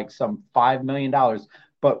him for like some $5 million.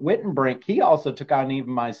 But Wittenbrink, he also took on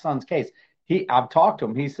even my son's case. I've talked to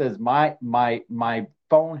him. He says, my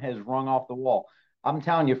phone has rung off the wall. I'm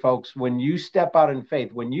telling you, folks, when you step out in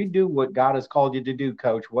faith, when you do what God has called you to do,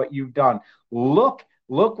 Coach, what you've done, look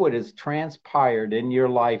what has transpired in your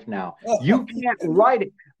life now. You can't write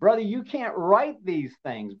it, brother. You can't write these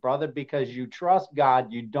things, brother, because you trust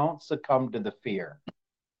God. You don't succumb to the fear.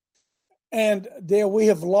 And Dale, we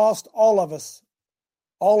have lost, all of us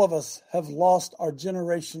have lost our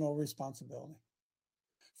generational responsibility.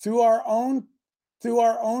 Through our own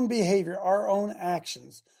behavior, our own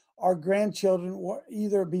actions, our grandchildren will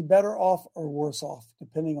either be better off or worse off,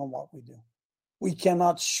 depending on what we do. We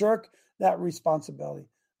cannot shirk that responsibility,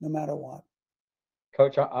 no matter what.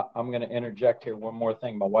 Coach, I'm going to interject here one more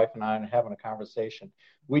thing. My wife and I are having a conversation.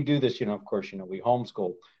 We do this, of course, we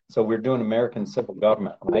homeschool. So we're doing American civil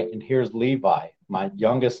government, right? And here's Levi, my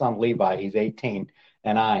youngest son, Levi, he's 18,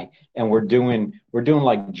 and we're doing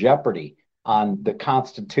like Jeopardy on the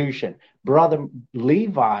Constitution. Brother,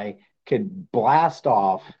 Levi could blast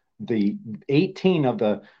off the 18 of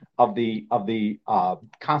the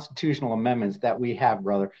constitutional amendments that we have,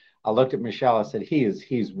 brother. I looked at Michelle. I said,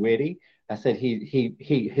 he's witty. I said,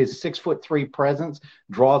 his 6'3" presence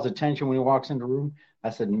draws attention when he walks into a room.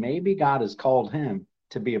 I said, maybe God has called him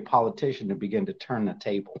to be a politician to begin to turn the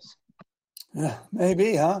tables. Yeah,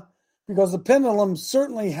 maybe, huh? Because the pendulum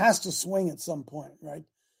certainly has to swing at some point, right?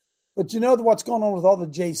 But what's going on with all the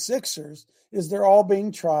J6ers is they're all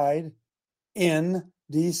being tried in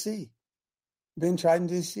D.C.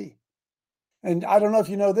 And I don't know if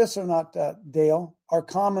you know this or not, Dale, our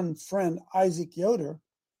common friend Isaac Yoder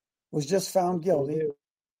was just found guilty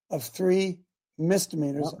of 3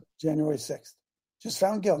 misdemeanors January 6th. Just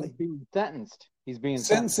found guilty. He's being sentenced.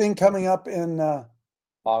 Sentencing coming up in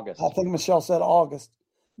August. I think Michelle said August.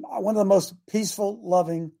 One of the most peaceful,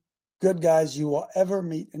 loving, good guys you will ever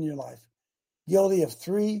meet in your life. Guilty of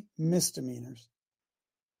 3 misdemeanors.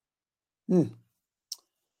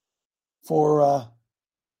 For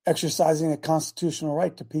exercising a constitutional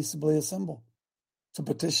right to peaceably assemble, to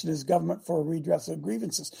petition his government for a redress of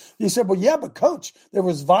grievances. You said, well, yeah, but Coach, there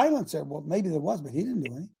was violence there. Well, maybe there was, but he didn't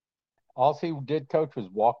do any. All he did, Coach, was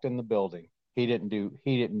walked in the building. He didn't do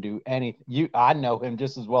anything. I know him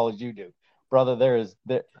just as well as you do. Brother,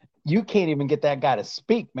 you can't even get that guy to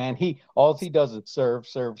speak, man. All he does is serve.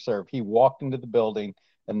 He walked into the building,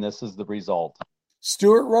 and this is the result.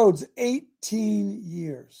 Stuart Rhodes, 18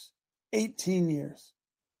 years. 18 years.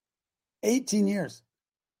 18 years.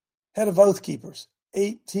 Head of Oath Keepers.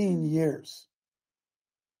 18 years.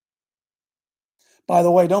 By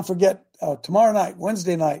the way, don't forget, tomorrow night,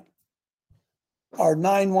 Wednesday night, our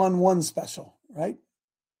 911 special, right?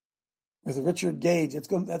 With Richard Gage.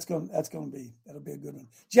 That'll be a good one.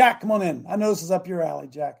 Jack, come on in. I know this is up your alley,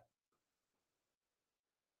 Jack.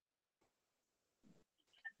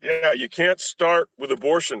 Yeah, you can't start with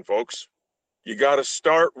abortion, folks. You got to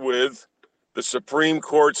start with the Supreme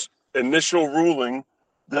Court's initial ruling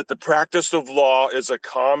that the practice of law is a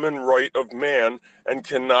common right of man and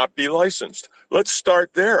cannot be licensed. Let's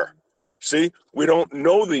start there. See, we don't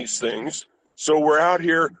know these things, so we're out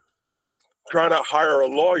here trying to hire a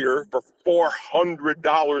lawyer for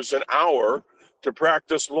 $400 an hour to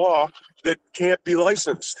practice law that can't be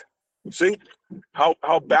licensed. See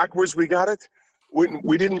how backwards we got it?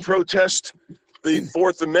 We didn't protest the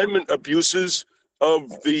Fourth Amendment abuses of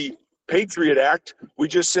the Patriot Act. We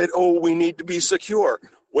just said, oh, we need to be secure.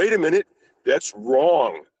 Wait a minute, that's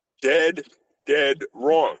wrong. Dead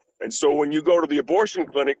wrong. And so when you go to the abortion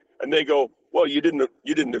clinic and they go, well, you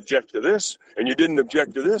didn't object to this and you didn't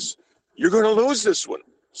object to this, you're going to lose this one.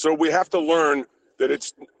 So we have to learn that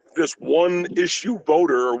it's this one issue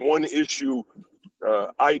voter or one issue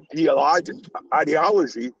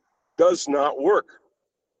ideology does not work.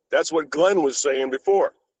 That's what Glenn was saying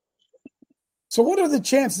before. So what are the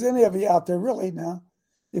chances, any of you out there really now,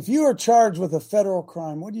 if you are charged with a federal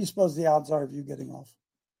crime, what do you suppose the odds are of you getting off?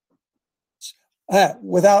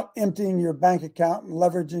 Without emptying your bank account and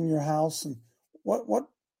leveraging your house, and what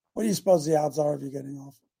do you suppose the odds are of you getting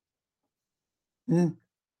off?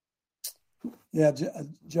 Yeah,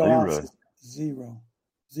 Joe says zero.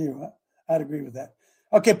 I'd agree with that.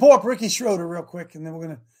 Okay, pull up Ricky Schroeder real quick, and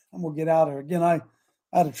then we'll get out of here. Again, I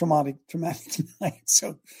had a traumatic night,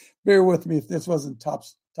 so bear with me if this wasn't top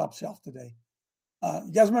shelf today.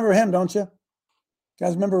 You guys remember him, don't you? You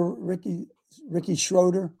guys remember Ricky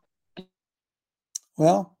Schroeder?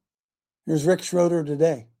 Well, here's Rick Schroeder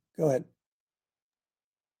today. Go ahead.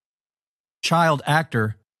 Child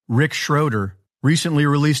actor Rick Schroeder recently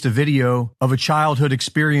released a video of a childhood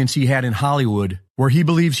experience he had in Hollywood where he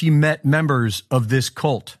believes he met members of this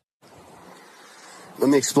cult. Let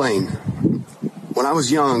me explain. When I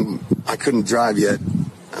was young, I couldn't drive yet.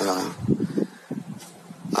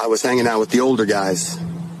 I was hanging out with the older guys.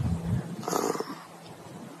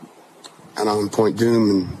 And on Point Doom,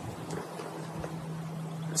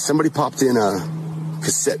 and somebody popped in a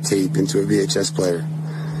cassette tape into a VHS player.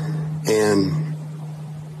 And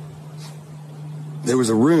there was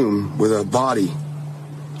a room with a body,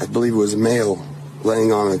 I believe it was a male,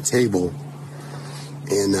 laying on a table.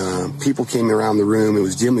 And people came around the room. It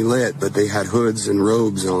was dimly lit, but they had hoods and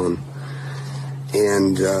robes on.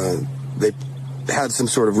 And they had some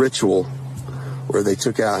sort of ritual where they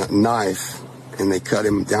took out a knife and they cut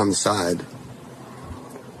him down the side.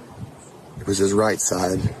 It was his right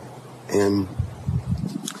side. And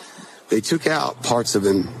they took out parts of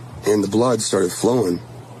him, and the blood started flowing.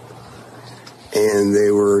 And they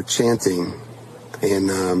were chanting. And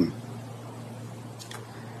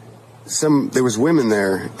there was women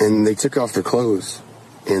there, and they took off their clothes.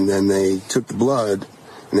 And then they took the blood,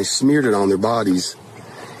 and they smeared it on their bodies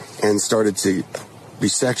and started to be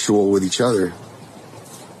sexual with each other.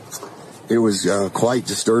 It was quite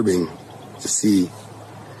disturbing to see.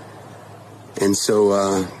 And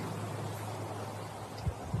so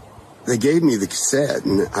they gave me the cassette,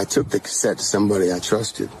 and I took the cassette to somebody I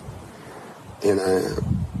trusted. And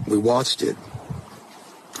we watched it.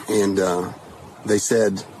 And they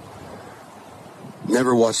said,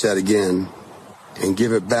 never watch that again, and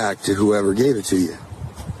give it back to whoever gave it to you.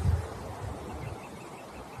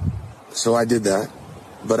 So I did that.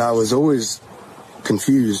 But I was always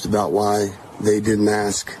confused about why they didn't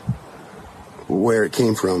ask where it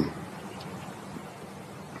came from.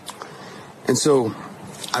 And so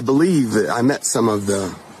I believe that I met some of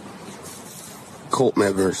the cult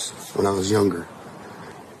members when I was younger.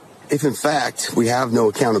 If in fact we have no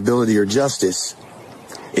accountability or justice,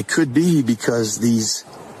 it could be because these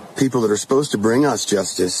people that are supposed to bring us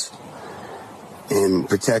justice and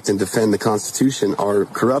protect and defend the Constitution are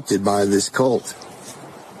corrupted by this cult.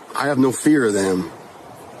 I have no fear of them.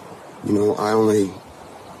 You know, I only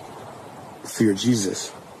fear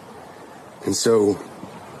Jesus. And so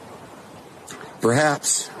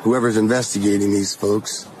perhaps whoever's investigating these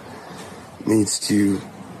folks needs to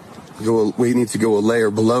go a layer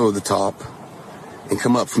below the top and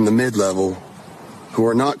come up from the mid-level, who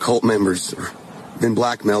are not cult members or been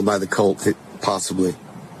blackmailed by the cult, possibly.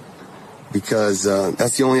 Because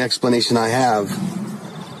that's the only explanation I have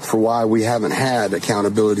for why we haven't had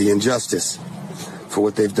accountability and justice for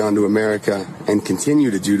what they've done to America and continue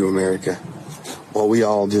to do to America, while we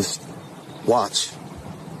all just watch.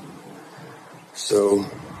 So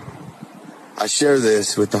I share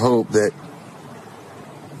this with the hope that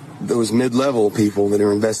those mid-level people that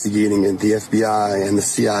are investigating at the FBI and the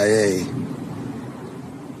CIA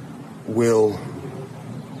will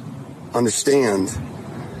understand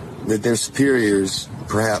that their superiors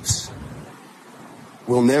perhaps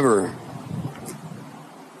will never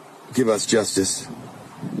give us justice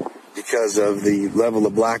because of the level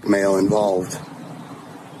of blackmail involved.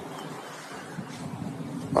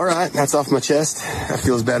 All right, that's off my chest. That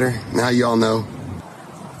feels better. Now you all know.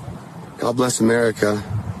 God bless America,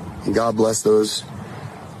 and God bless those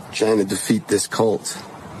trying to defeat this cult.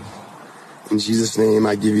 In Jesus' name,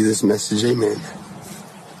 I give you this message. Amen.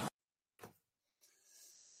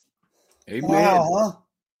 Amen. Wow, huh?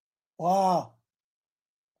 Wow.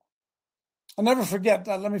 I'll never forget.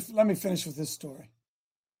 Let me finish with this story.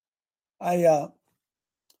 I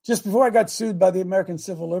just before I got sued by the American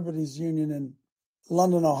Civil Liberties Union in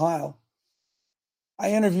London, Ohio,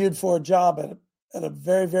 I interviewed for a job at a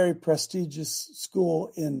very, very prestigious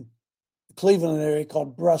school in the Cleveland area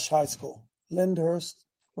called Brush High School, Lyndhurst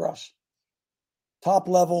Brush. Top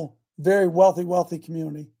level, very wealthy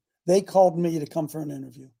community. They called me to come for an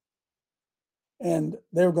interview. And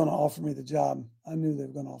they were going to offer me the job. I knew they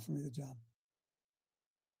were going to offer me the job.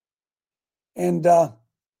 And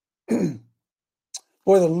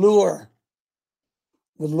boy, the lure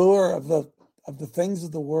of the things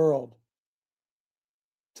of the world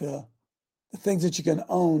to the things that you can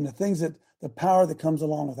own, the power that comes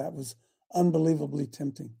along with that was unbelievably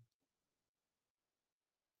tempting.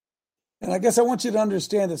 And I guess I want you to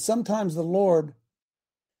understand that sometimes the Lord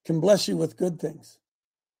can bless you with good things.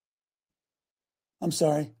 I'm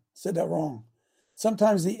sorry, I said that wrong.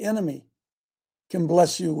 Sometimes the enemy can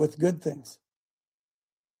bless you with good things.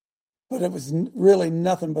 But it was really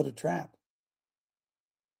nothing but a trap.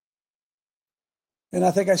 And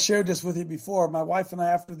I think I shared this with you before. My wife and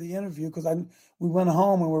I, after the interview, because we went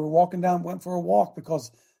home and we were went for a walk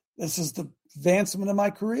because this is the advancement of my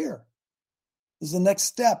career. This is the next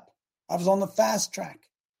step. I was on the fast track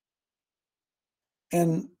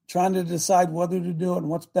and trying to decide whether to do it and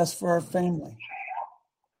what's best for our family.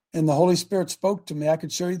 And the Holy Spirit spoke to me. I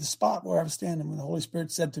could show you the spot where I was standing when the Holy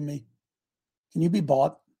Spirit said to me, "Can you be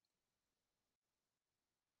bought?"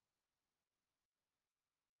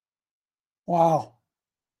 Wow.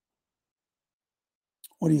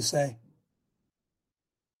 What do you say?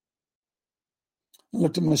 I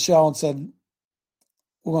looked at Michelle and said,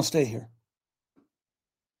 "We're going to stay here."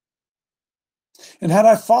 And had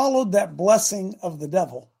I followed that blessing of the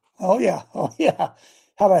devil, oh yeah,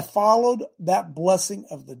 had I followed that blessing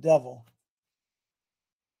of the devil,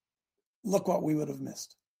 look what we would have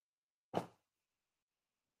missed.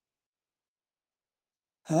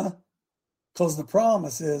 Huh? Because the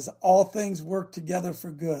promise is all things work together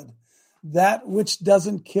for good. That which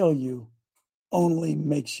doesn't kill you only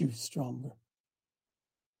makes you stronger.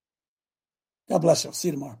 God bless you. I'll see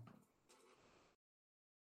you tomorrow.